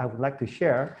of what I would like to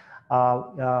share.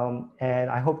 And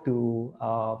I hope to,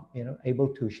 able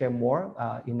to share more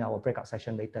in our breakout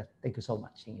session later. Thank you so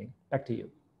much, Xing Ying. Back to you.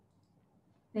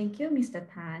 Thank you, Mr.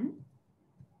 Tan.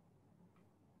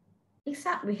 Next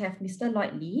up, we have Mr.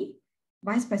 Lloyd Lee,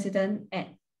 Vice President at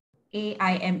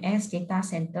AIMS Data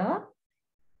Center.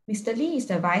 Mr. Lee is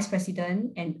the Vice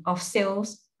President of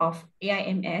Sales of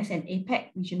AIMS and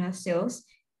APAC Regional Sales,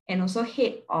 and also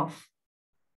Head of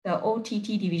the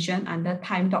OTT division under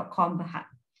Time.com Berhad.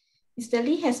 Mr.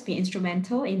 Lee has been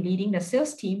instrumental in leading the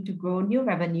sales team to grow new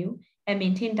revenue and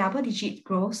maintain double-digit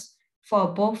growth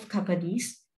for both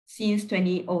companies since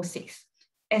 2006.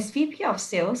 As VP of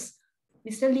Sales,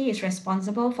 Mr. Lee is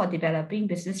responsible for developing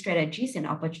business strategies and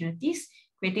opportunities,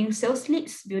 creating sales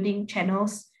leads, building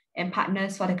channels and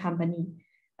partners for the company.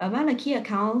 Among the key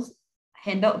accounts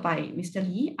handled by Mr.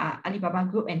 Lee are Alibaba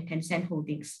Group and Tencent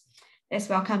Holdings. Let's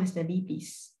welcome Mr. Lee,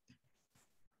 please.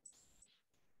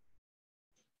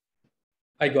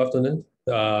 Hi, good afternoon.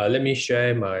 Let me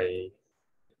share my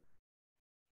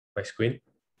screen.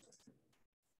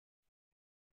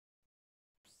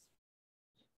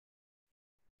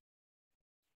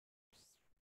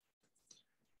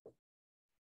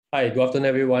 Hi, good afternoon,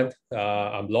 everyone.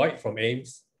 I'm Lloyd from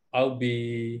AIMS. I'll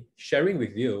be sharing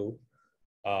with you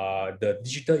the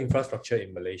digital infrastructure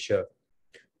in Malaysia.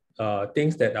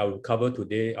 Things that I will cover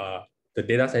today are the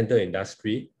data center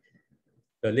industry,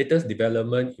 the latest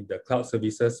development in the cloud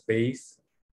services space,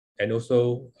 and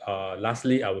also,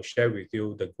 lastly, I will share with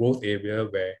you the growth area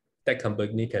where tech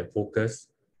company can focus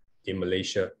in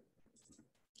Malaysia.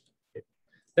 Okay.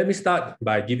 Let me start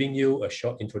by giving you a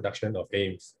short introduction of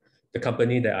AIMS, the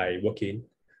company that I work in.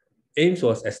 AIMS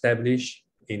was established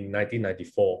in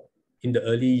 1994, in the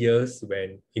early years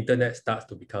when internet starts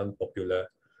to become popular.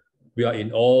 We are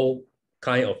in all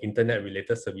kinds of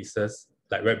internet-related services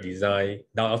like web design,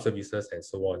 dial-out services, and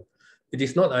so on. It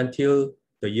is not until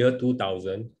the year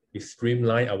 2000 we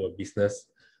streamlined our business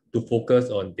to focus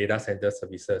on data center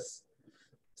services.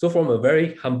 So from a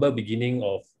very humble beginning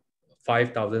of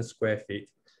 5,000 square feet,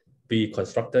 we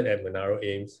constructed at Menara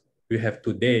AIMS, we have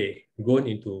today grown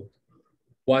into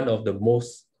one of the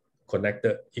most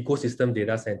connected ecosystem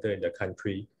data center in the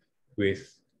country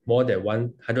with more than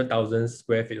 100,000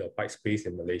 square feet of white space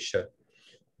in Malaysia.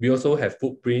 We also have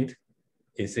footprint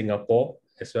in Singapore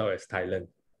as well as Thailand.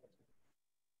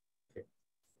 Okay.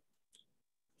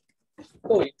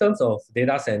 So in terms of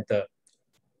data center,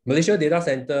 Malaysia data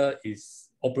center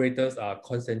operators are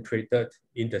concentrated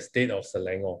in the state of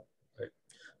Selangor. Right?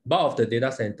 Bulk of the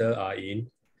data center are in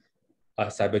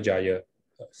Cyberjaya.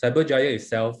 Cyberjaya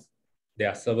itself, there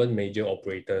are 7 major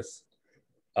operators.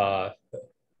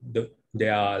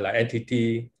 There are like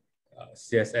NTT,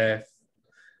 CSF,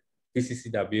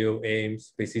 PCCW,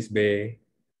 AIMS, Basis Bay,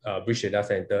 Bridge Data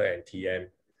Center, and TM.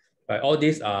 Right, all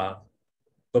these are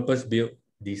purpose-built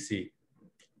DC.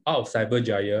 Out of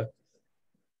Cyberjaya,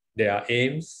 there are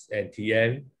AIMS and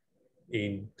TM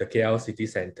in the KL city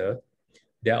center.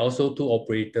 There are also 2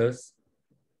 operators,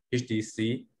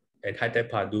 HDC and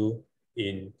High-Tech Padu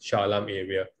in Shah Alam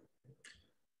area.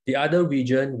 The other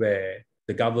region where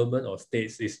the government or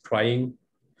states is trying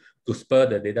to spur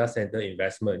the data center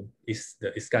investment is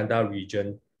the Iskandar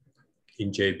region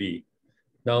in JB.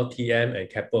 Now TM and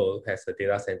Keppel has a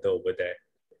data center over there.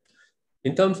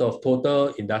 In terms of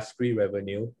total industry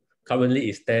revenue, currently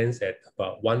it stands at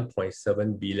about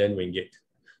 1.7 billion ringgit.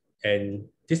 And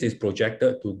this is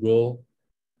projected to grow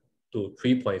to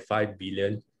 3.5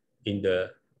 billion in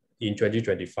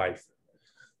 2025.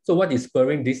 So what is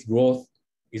spurring this growth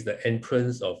is the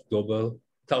entrance of global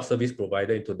cloud service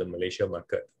provider into the Malaysia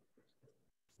market.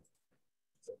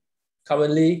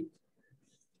 Currently,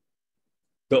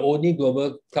 the only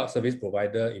global cloud service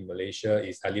provider in Malaysia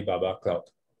is Alibaba Cloud.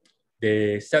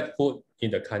 They set foot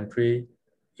in the country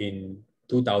in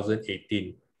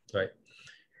 2018, right?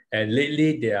 And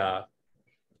lately, there are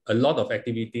a lot of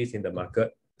activities in the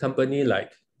market. Companies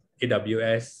like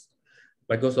AWS,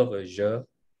 Microsoft Azure,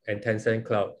 and Tencent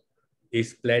Cloud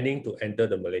is planning to enter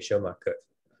the Malaysia market.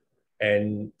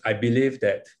 And I believe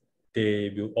that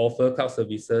they will offer cloud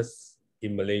services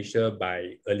in Malaysia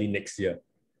by early next year.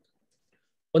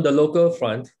 On the local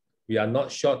front, we are not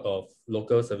short of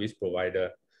local service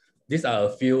provider. These are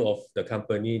a few of the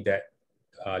companies that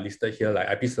are listed here, like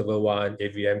IP Server One,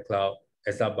 AVM Cloud,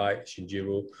 Exabyte,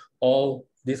 Shinjiru. All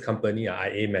these companies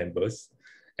are IA members,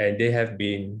 and they have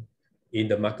been in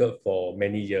the market for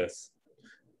many years.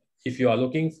 If you are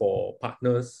looking for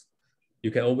partners, you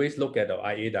can always look at the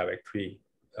IA directory.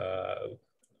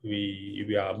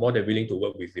 we are more than willing to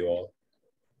work with you all.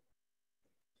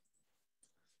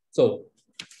 So,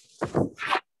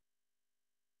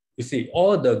 you see,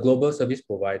 all the global service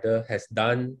provider has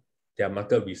done their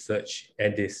market research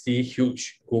and they see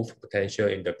huge growth potential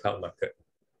in the cloud market.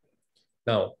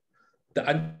 Now, the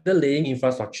underlying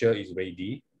infrastructure is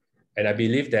ready, and I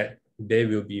believe that there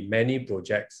will be many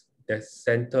projects that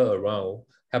center around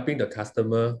helping the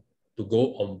customer to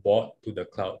go on board to the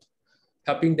cloud,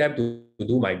 helping them to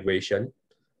do migration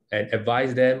and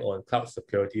advise them on cloud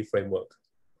security framework,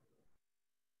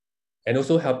 and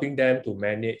also helping them to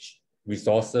manage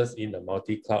resources in a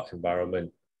multi-cloud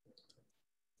environment.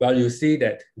 Well, you see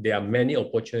that there are many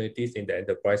opportunities in the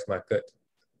enterprise market.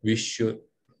 We should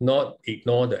not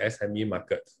ignore the SME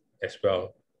market as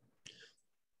well.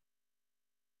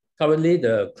 Currently,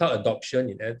 the cloud adoption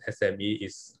in SME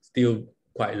is still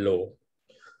quite low.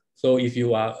 So if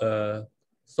you are a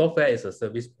software as a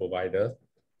service provider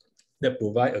that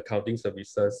provide accounting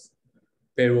services,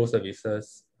 payroll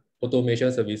services,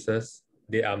 automation services,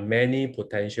 there are many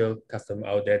potential customers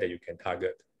out there that you can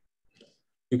target.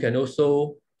 You can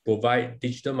also provide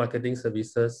digital marketing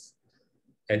services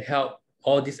and help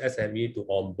all these SME to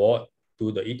onboard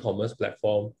to the e-commerce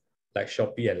platform like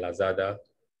Shopee and Lazada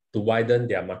to widen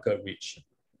their market reach.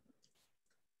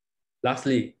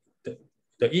 Lastly,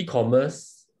 the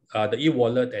e-commerce, the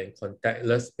e-wallet and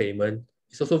contactless payment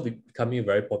is also becoming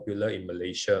very popular in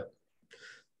Malaysia.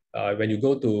 When you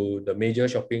go to the major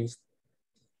shopping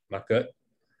market,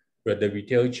 the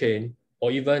retail chain,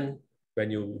 or even when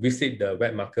you visit the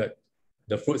wet market,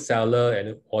 the fruit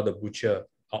seller or the butcher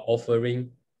are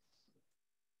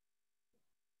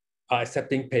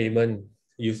accepting payment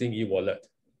using e-wallet.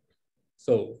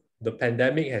 So the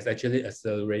pandemic has actually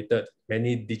accelerated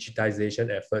many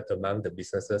digitization efforts among the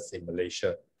businesses in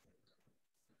Malaysia.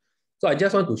 So I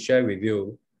just want to share with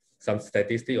you some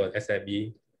statistics on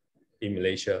SME in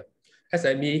Malaysia.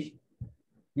 SME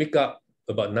make up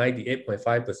about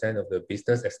 98.5% of the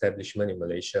business establishment in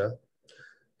Malaysia,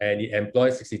 and it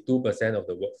employs 62% of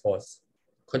the workforce,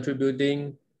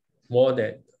 contributing more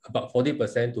than about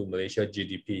 40% to Malaysia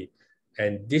GDP.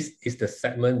 And this is the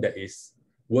segment that is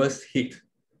worst hit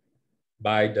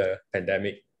by the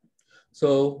pandemic.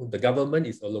 So the government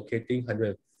is allocating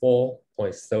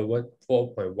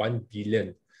 104.1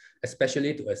 billion,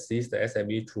 especially to assist the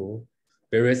SME through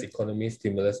various economy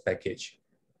stimulus package.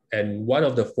 And one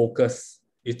of the focus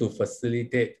is to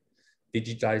facilitate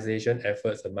digitization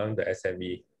efforts among the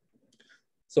SME.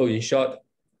 So in short,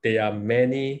 there are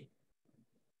many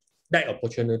tech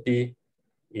opportunity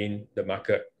in the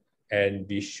market, and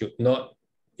we should not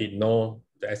ignore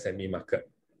the SME market.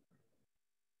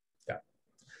 Yeah,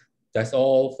 that's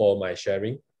all for my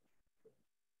sharing.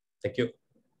 Thank you.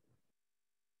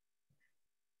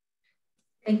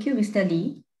 Thank you, Mr.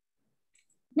 Lee.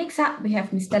 Next up, we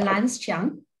have Mr. Lance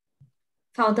Chiang,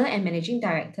 founder and managing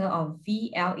director of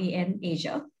VLAN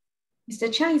Asia.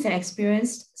 Mr. Chiang is an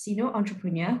experienced senior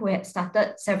entrepreneur who had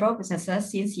started several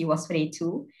businesses since he was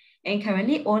 22 and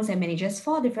currently owns and manages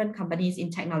 4 different companies in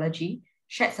technology,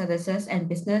 shared services, and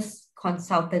business tech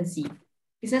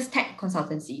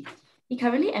consultancy. He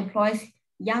currently employs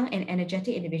young and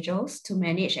energetic individuals to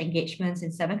manage engagements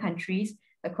in 7 countries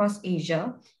across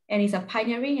Asia and is a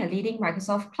pioneering and leading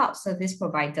Microsoft cloud service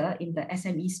provider in the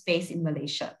SME space in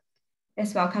Malaysia.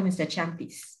 Let's welcome Mr. Chiang,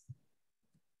 please.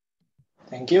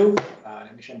 Thank you.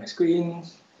 Let me share my screen.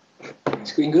 My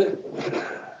screen good?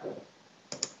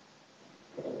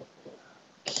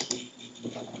 Okay.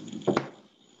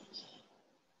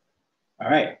 All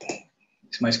right.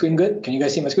 Is my screen good? Can you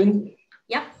guys see my screen?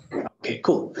 Yep. Okay,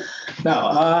 cool.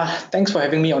 Now, thanks for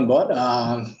having me on board.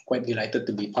 Quite delighted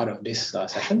to be part of this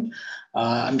session.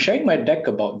 I'm sharing my deck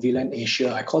about VLAN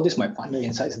Asia. I call this my partner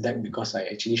insights deck because I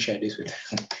actually share this with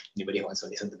anybody who wants to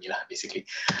listen to me, basically.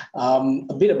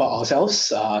 A bit about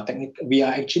ourselves. We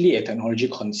are actually a technology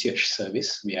concierge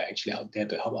service. We are actually out there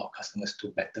to help our customers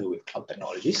do better with cloud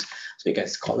technologies. So you can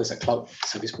call us a cloud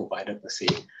service provider per se.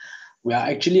 We are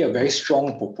actually a very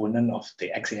strong proponent of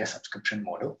the XAS subscription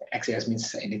model. XAS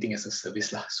means anything as a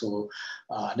service. So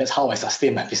that's how I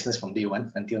sustain my business from day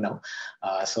one until now.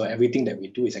 So everything that we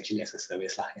do is actually as a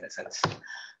service in a sense.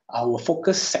 Our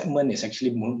focus segment is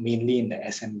actually mainly in the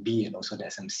SMB and also the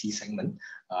SMC segment.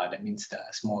 That means the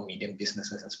small, medium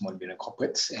businesses and small, medium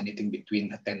corporates, anything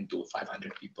between 10 to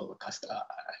 500 people,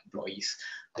 employees.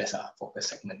 That's our focus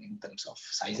segment in terms of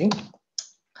sizing.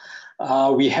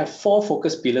 We have 4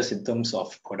 focus pillars in terms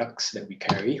of products that we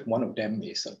carry. One of them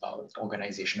is about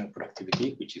organizational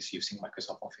productivity, which is using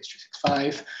Microsoft Office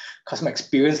 365, customer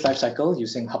experience lifecycle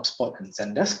using HubSpot and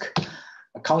Zendesk,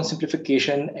 account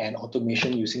simplification and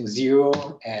automation using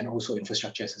Zero, and also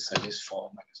infrastructure as a service for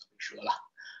Microsoft Azure.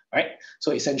 Right?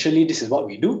 So essentially, this is what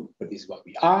we do, but this is what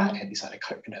we are, and these are the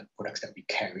products that we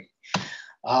carry.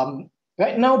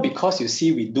 Right now, because you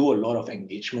see, we do a lot of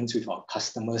engagements with our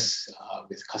customers,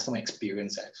 with customer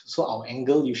experience. So our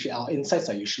angle, usually, our insights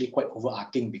are usually quite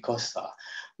overarching because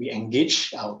we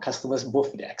engage our customers,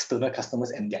 both the external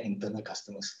customers and their internal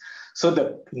customers. So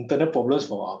the internal problems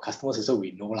for our customers also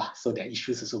we know lah. So their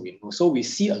issues also we know. So we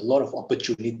see a lot of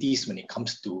opportunities when it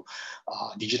comes to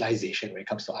digitalization, when it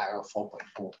comes to IR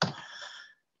 4.0.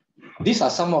 These are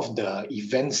some of the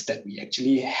events that we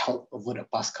actually held over the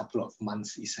past couple of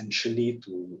months, essentially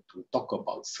to talk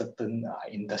about certain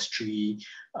industry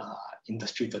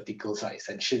verticals,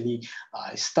 essentially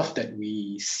stuff that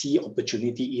we see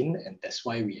opportunity in, and that's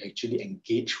why we actually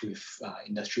engage with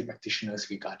industry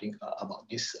practitioners regarding about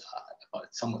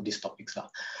some of these topics.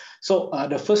 So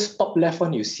the first top left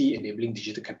one, you see enabling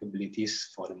digital capabilities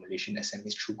for the Malaysian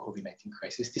SMEs through COVID-19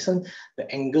 crisis. This one, the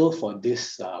angle for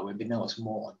this webinar was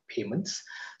more on payments.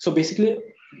 So basically,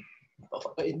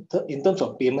 in terms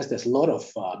of payments, there's a lot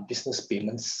of business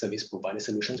payments service providers,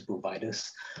 solutions providers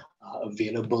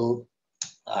available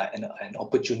and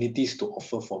opportunities to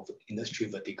offer for industry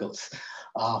verticals.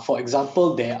 For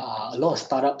example, there are a lot of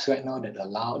startups right now that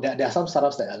allow, there are some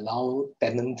startups that allow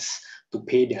tenants to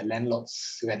pay their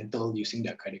landlord's rental using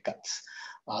their credit cards.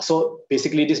 So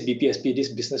basically this BPSP,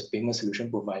 this business payment solution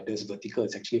providers vertical,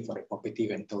 is actually for the property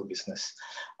rental business.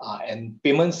 And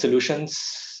payment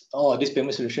solutions, these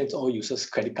payment solutions all uses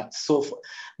credit cards. So for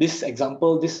this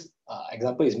example, is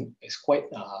quite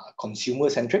consumer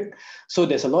centric. So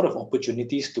there's a lot of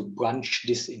opportunities to branch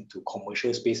this into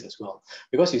commercial space as well.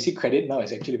 Because you see, credit now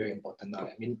is actually very important now.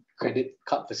 I mean, credit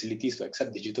card facilities to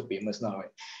accept digital payments now,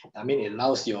 right? I mean, it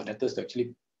allows your debtors to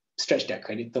actually stretch their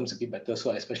credit terms a bit better.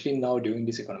 So especially now during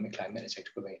this economic climate, it's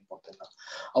actually very important now.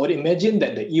 I would imagine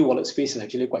that the e-wallet space is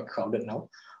actually quite crowded now.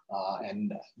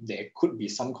 And there could be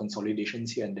some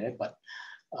consolidations here and there, but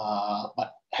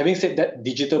having said that,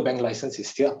 digital bank license is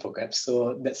still up for grabs.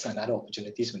 So that's another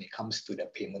opportunities when it comes to the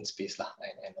payment space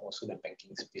and also the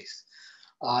banking space.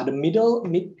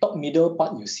 The top middle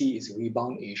part you see is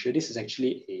Rebound Asia. This is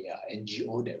actually a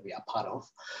NGO that we are part of.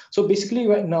 So basically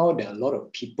right now, there are a lot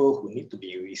of people who need to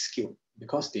be reskilled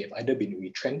because they've either been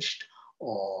retrenched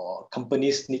or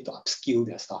companies need to upskill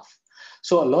their staff.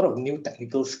 So a lot of new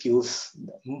technical skills,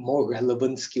 more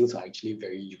relevant skills are actually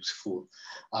very useful,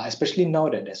 especially now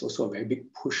that there's also a very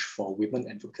big push for women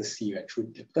advocacy, right?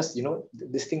 Because, you know,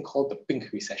 this thing called the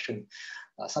pink recession,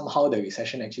 somehow the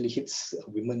recession actually hits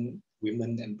women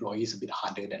employees a bit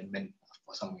harder than men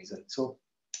for some reason. So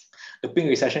the pink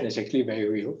recession is actually very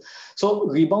real. So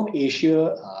Rebound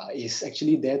Asia is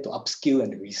actually there to upskill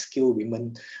and reskill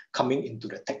women coming into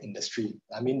the tech industry.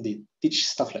 I mean, they teach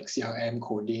stuff like CRM,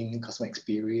 coding, customer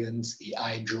experience,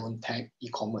 AI, drone tech,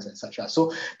 e-commerce, and such.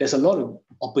 So there's a lot of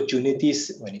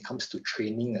opportunities when it comes to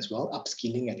training as well,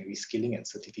 upskilling and reskilling and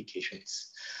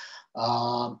certifications.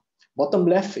 Bottom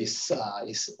left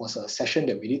was a session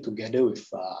that we did together with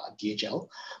DHL.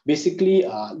 Basically,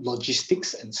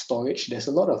 logistics and storage. There's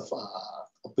a lot of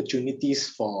opportunities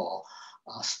for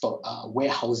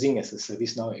warehousing as a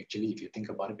service now, actually, if you think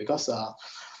about it, because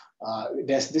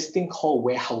there's this thing called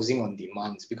warehousing on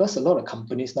demand. Because a lot of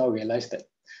companies now realize that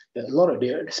they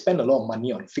spend a lot of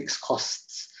money on fixed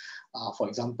costs. For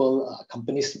example,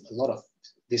 companies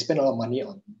they spend a lot of money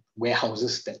on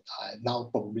warehouses that are now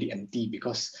probably empty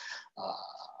because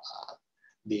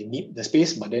they need the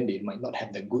space, but then they might not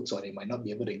have the goods, or they might not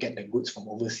be able to get the goods from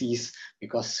overseas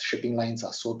because shipping lines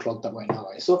are so clogged up right now.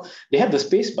 Right? So they have the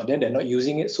space, but then they're not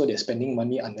using it, so they're spending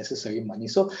money, unnecessary money.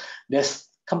 So there's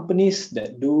companies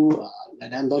that do,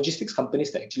 and logistics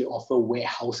companies that actually offer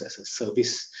warehouse as a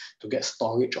service to get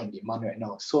storage on demand right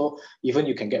now. So even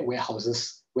you can get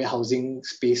warehousing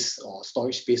space or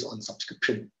storage space on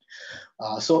subscription.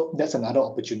 So that's another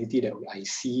opportunity that I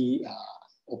see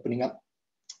opening up.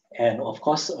 And of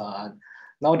course,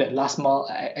 now that last mile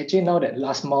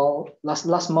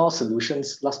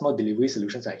delivery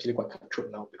solutions are actually quite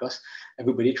cutthroat now, because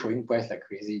everybody throwing price like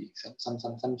crazy.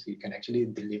 Sometimes you can actually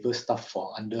deliver stuff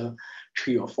for under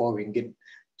 3 or 4 ringgit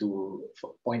to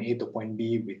point A to point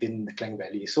B within the Klang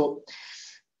Valley. So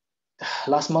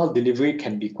last mile delivery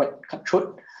can be quite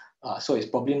cutthroat. So it's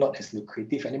probably not as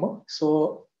lucrative anymore.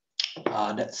 So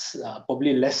that's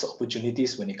probably less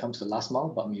opportunities when it comes to last mile,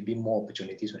 but maybe more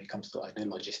opportunities when it comes to either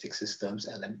logistics systems,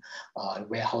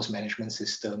 warehouse management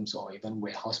systems, or even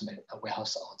warehouse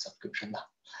on subscription.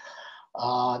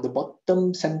 The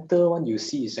bottom center one you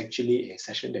see is actually a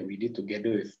session that we did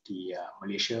together with the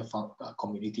Malaysia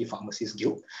Community Pharmacists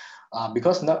Guild.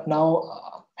 Because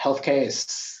now healthcare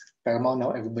is paramount.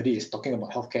 Now everybody is talking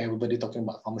about healthcare, everybody talking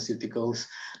about pharmaceuticals.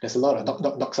 There's a lot of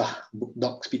docs, book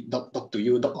doc, speed doc to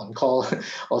you, doc on call,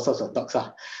 all sorts of docs.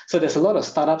 So there's a lot of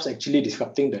startups actually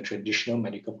disrupting the traditional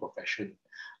medical profession.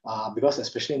 Because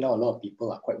especially now, a lot of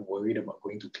people are quite worried about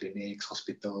going to clinics,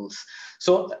 hospitals.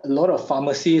 So a lot of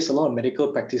pharmacies, a lot of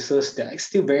medical practices, they're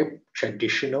still very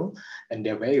traditional and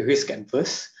they're very risk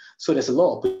adverse. So there's a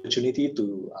lot of opportunity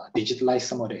to digitalize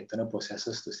some of the internal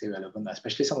processes to stay relevant,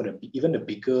 especially some of the, even the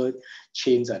bigger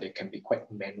chains, they can be quite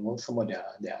manual. Some of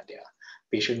their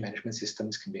patient management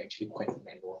systems can be actually quite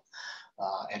manual.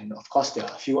 And of course, there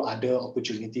are a few other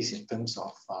opportunities in terms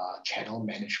of channel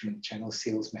management, channel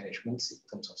sales management, in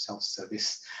terms of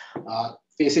self-service.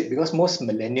 Face it, because most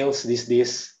millennials these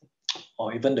days,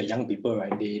 or even the young people,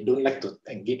 right, they don't like to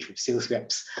engage with sales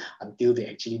reps until they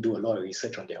actually do a lot of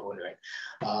research on their own,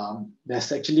 right?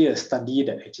 There's actually a study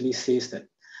that actually says that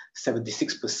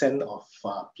 76% of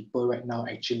people right now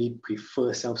actually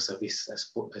prefer self-service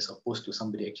as opposed to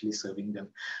somebody actually serving them.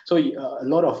 So a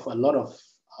lot of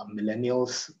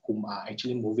millennials whom are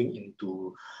actually moving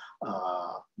into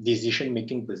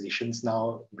decision-making positions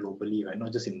now globally, right?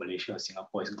 Not just in Malaysia or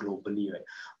Singapore, it's globally, right?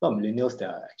 A lot of millennials that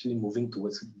are actually moving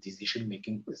towards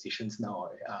decision-making positions now,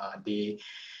 they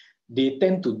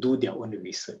tend to do their own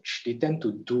research. They tend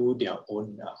to do their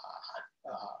own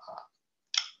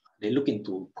they look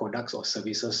into products or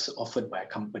services offered by a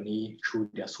company through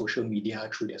their social media,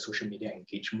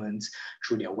 engagements,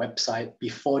 through their website,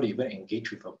 before they even engage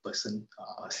with a person,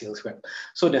 a sales rep.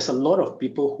 So there's a lot of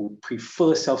people who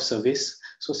prefer self-service.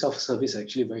 So self-service is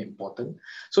actually very important.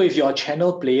 So if you're a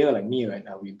channel player like me right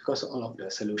now, because all of the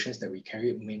solutions that we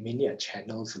carry mainly are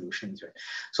channel solutions, right?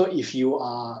 So if you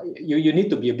are, you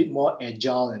need to be a bit more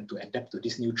agile and to adapt to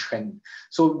this new trend.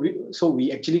 So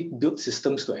we actually built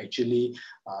systems to actually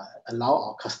allow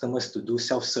our customers to do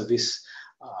self-service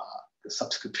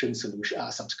subscription solution,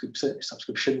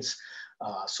 subscriptions,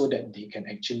 so that they can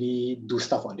actually do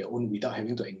stuff on their own without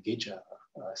having to engage a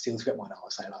sales rep on our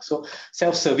side. So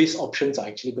self-service options are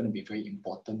actually going to be very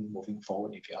important moving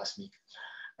forward, if you ask me.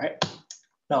 Right.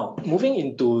 Now, moving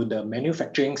into the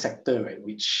manufacturing sector, right,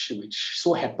 which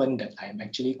so happened that I'm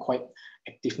actually quite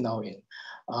active now in.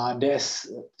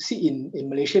 In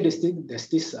Malaysia, there's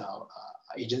this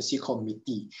agency called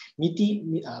MITI.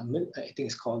 MITI, I think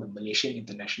it's called the Malaysian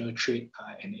International Trade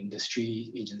and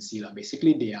Industry Agency.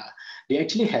 Basically, they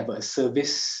actually have a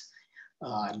service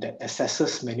that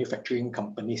assesses manufacturing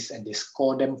companies, and they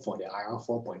score them for their IR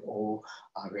 4.0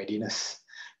 readiness.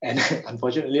 And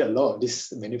unfortunately, a lot of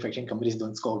these manufacturing companies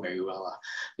don't score very well.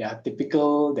 They are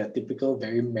typical,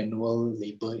 very manual,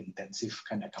 labor-intensive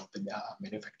kind of company,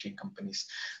 manufacturing companies.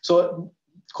 So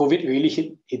COVID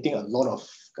really hitting a lot of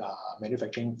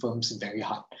manufacturing firms very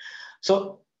hard.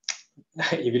 So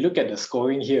if you look at the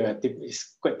scoring here,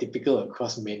 it's quite typical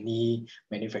across many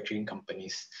manufacturing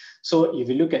companies. So if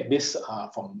you look at this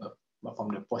from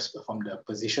the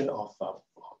position of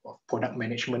product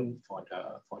management for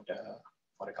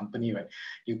the company, right,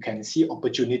 you can see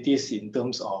opportunities in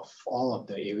terms of all of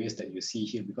the areas that you see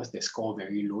here, because they score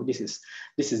very low. This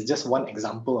is just one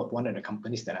example of one of the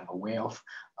companies that I'm aware of,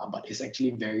 but it's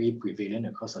actually very prevalent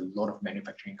across a lot of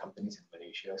manufacturing companies in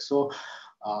Malaysia. So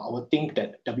I would think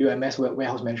that WMS,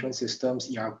 warehouse management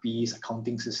systems, ERPs,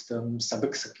 accounting systems,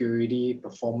 cybersecurity,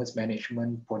 performance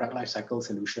management, product lifecycle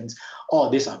solutions,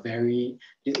 all these are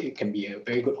it can be a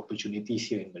very good opportunities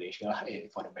here in Malaysia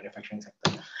for the manufacturing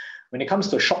sector. When it comes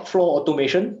to shop floor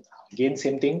automation, again,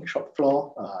 same thing, shop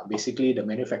floor, basically the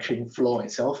manufacturing floor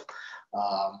itself.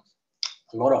 A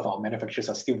lot of our manufacturers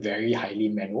are still very highly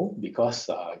manual because,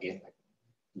 again,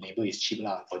 labor is cheap,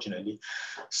 unfortunately.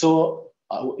 So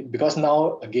because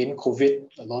now, again,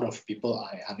 COVID, a lot of people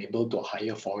are unable to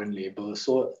hire foreign labor.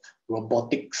 So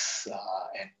robotics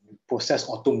and process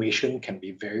automation can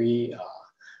be very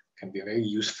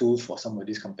useful for some of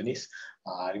these companies.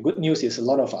 The good news is a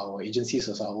lot of our agencies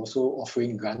are also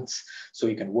offering grants, so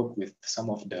you can work with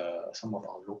some of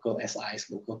our local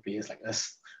SIs, local players like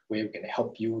us, where we can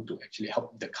help you to actually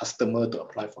help the customer to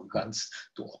apply for grants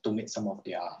to automate some of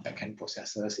their backend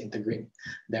processes, integrate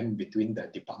them between the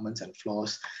departments and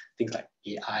floors, things like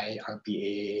AI,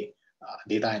 RPA,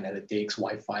 data analytics,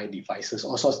 Wi-Fi devices,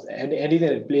 all sorts, anything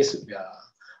that plays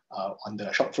on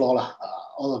the shop floor.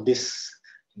 All of this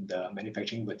in the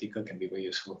manufacturing vertical can be very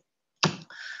useful.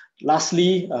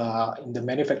 Lastly, in the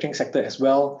manufacturing sector as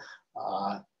well,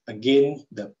 again,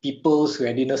 the people's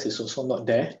readiness is also not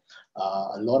there.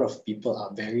 A lot of people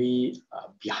are very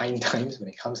behind times when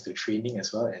it comes to training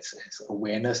as well as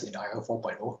awareness in IR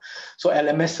 4.0. So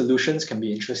LMS solutions can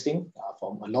be interesting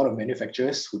for a lot of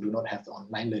manufacturers who do not have the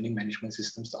online learning management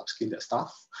systems to upskill their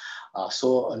staff.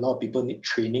 So a lot of people need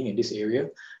training in this area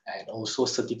and also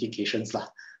certifications lah.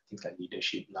 Things like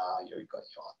leadership lah, you got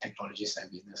your technology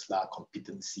savviness lah,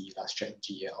 competency lah,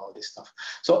 strategy and all this stuff.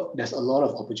 So there's a lot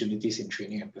of opportunities in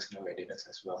training and personal readiness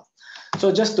as well.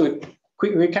 So just to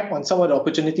quick recap on some of the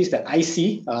opportunities that I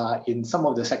see in some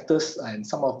of the sectors and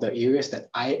some of the areas that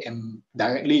I am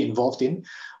directly involved in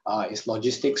is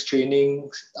logistics,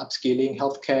 training, upskilling,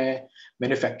 healthcare,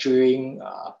 manufacturing,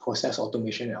 process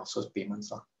automation, and also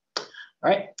payments. All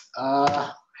right.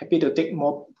 Happy to take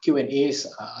more Q&As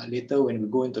later when we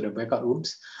go into the breakout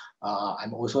rooms.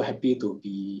 I'm also happy to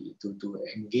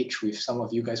engage with some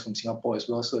of you guys from Singapore as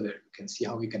well, so that we can see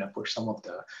how we can approach some of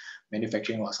the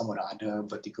manufacturing or some of the other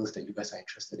verticals that you guys are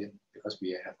interested in, because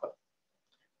we have got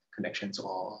connections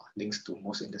or links to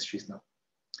most industries now.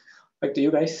 Back to you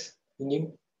guys.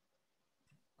 Ying.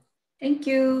 Thank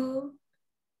you.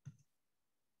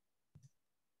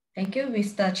 Thank you,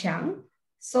 Mr. Chiang.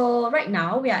 So right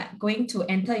now we are going to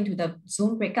enter into the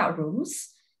Zoom breakout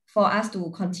rooms for us to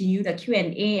continue the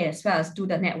Q&A as well as do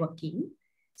the networking.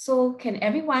 So can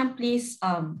everyone please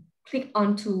click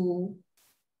onto,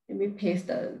 let me paste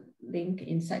the link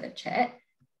inside the chat.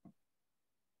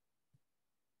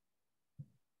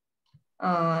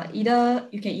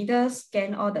 You can either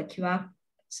scan a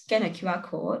QR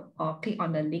code or click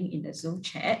on the link in the Zoom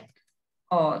chat,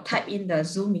 or type in the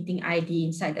Zoom meeting ID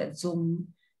inside the Zoom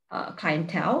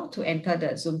clientele to enter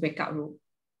the Zoom breakout room.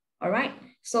 All right,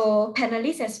 so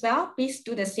panelists as well, please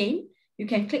do the same. You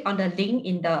can click on the link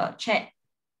in the chat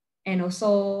and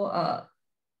also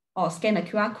or scan a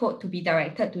QR code to be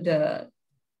directed to the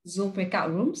Zoom breakout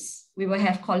rooms. We will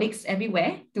have colleagues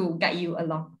everywhere to guide you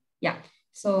along. Yeah,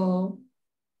 so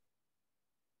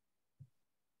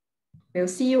we'll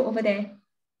see you over there.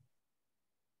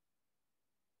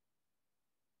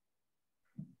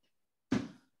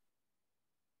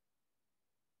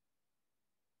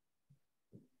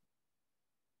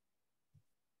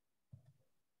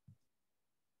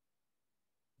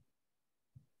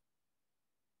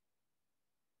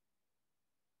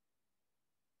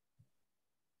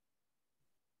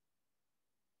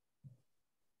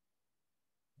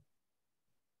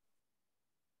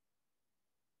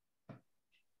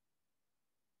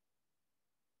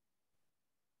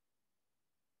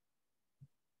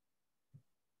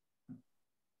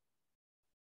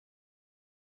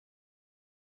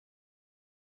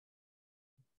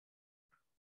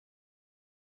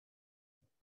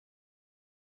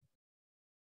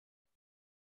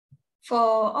 For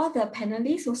all the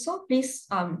panelists also, please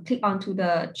click onto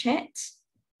the chat,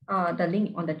 the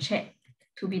link on the chat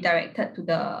to be directed to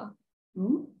the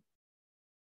room.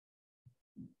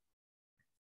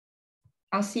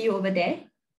 I'll see you over there.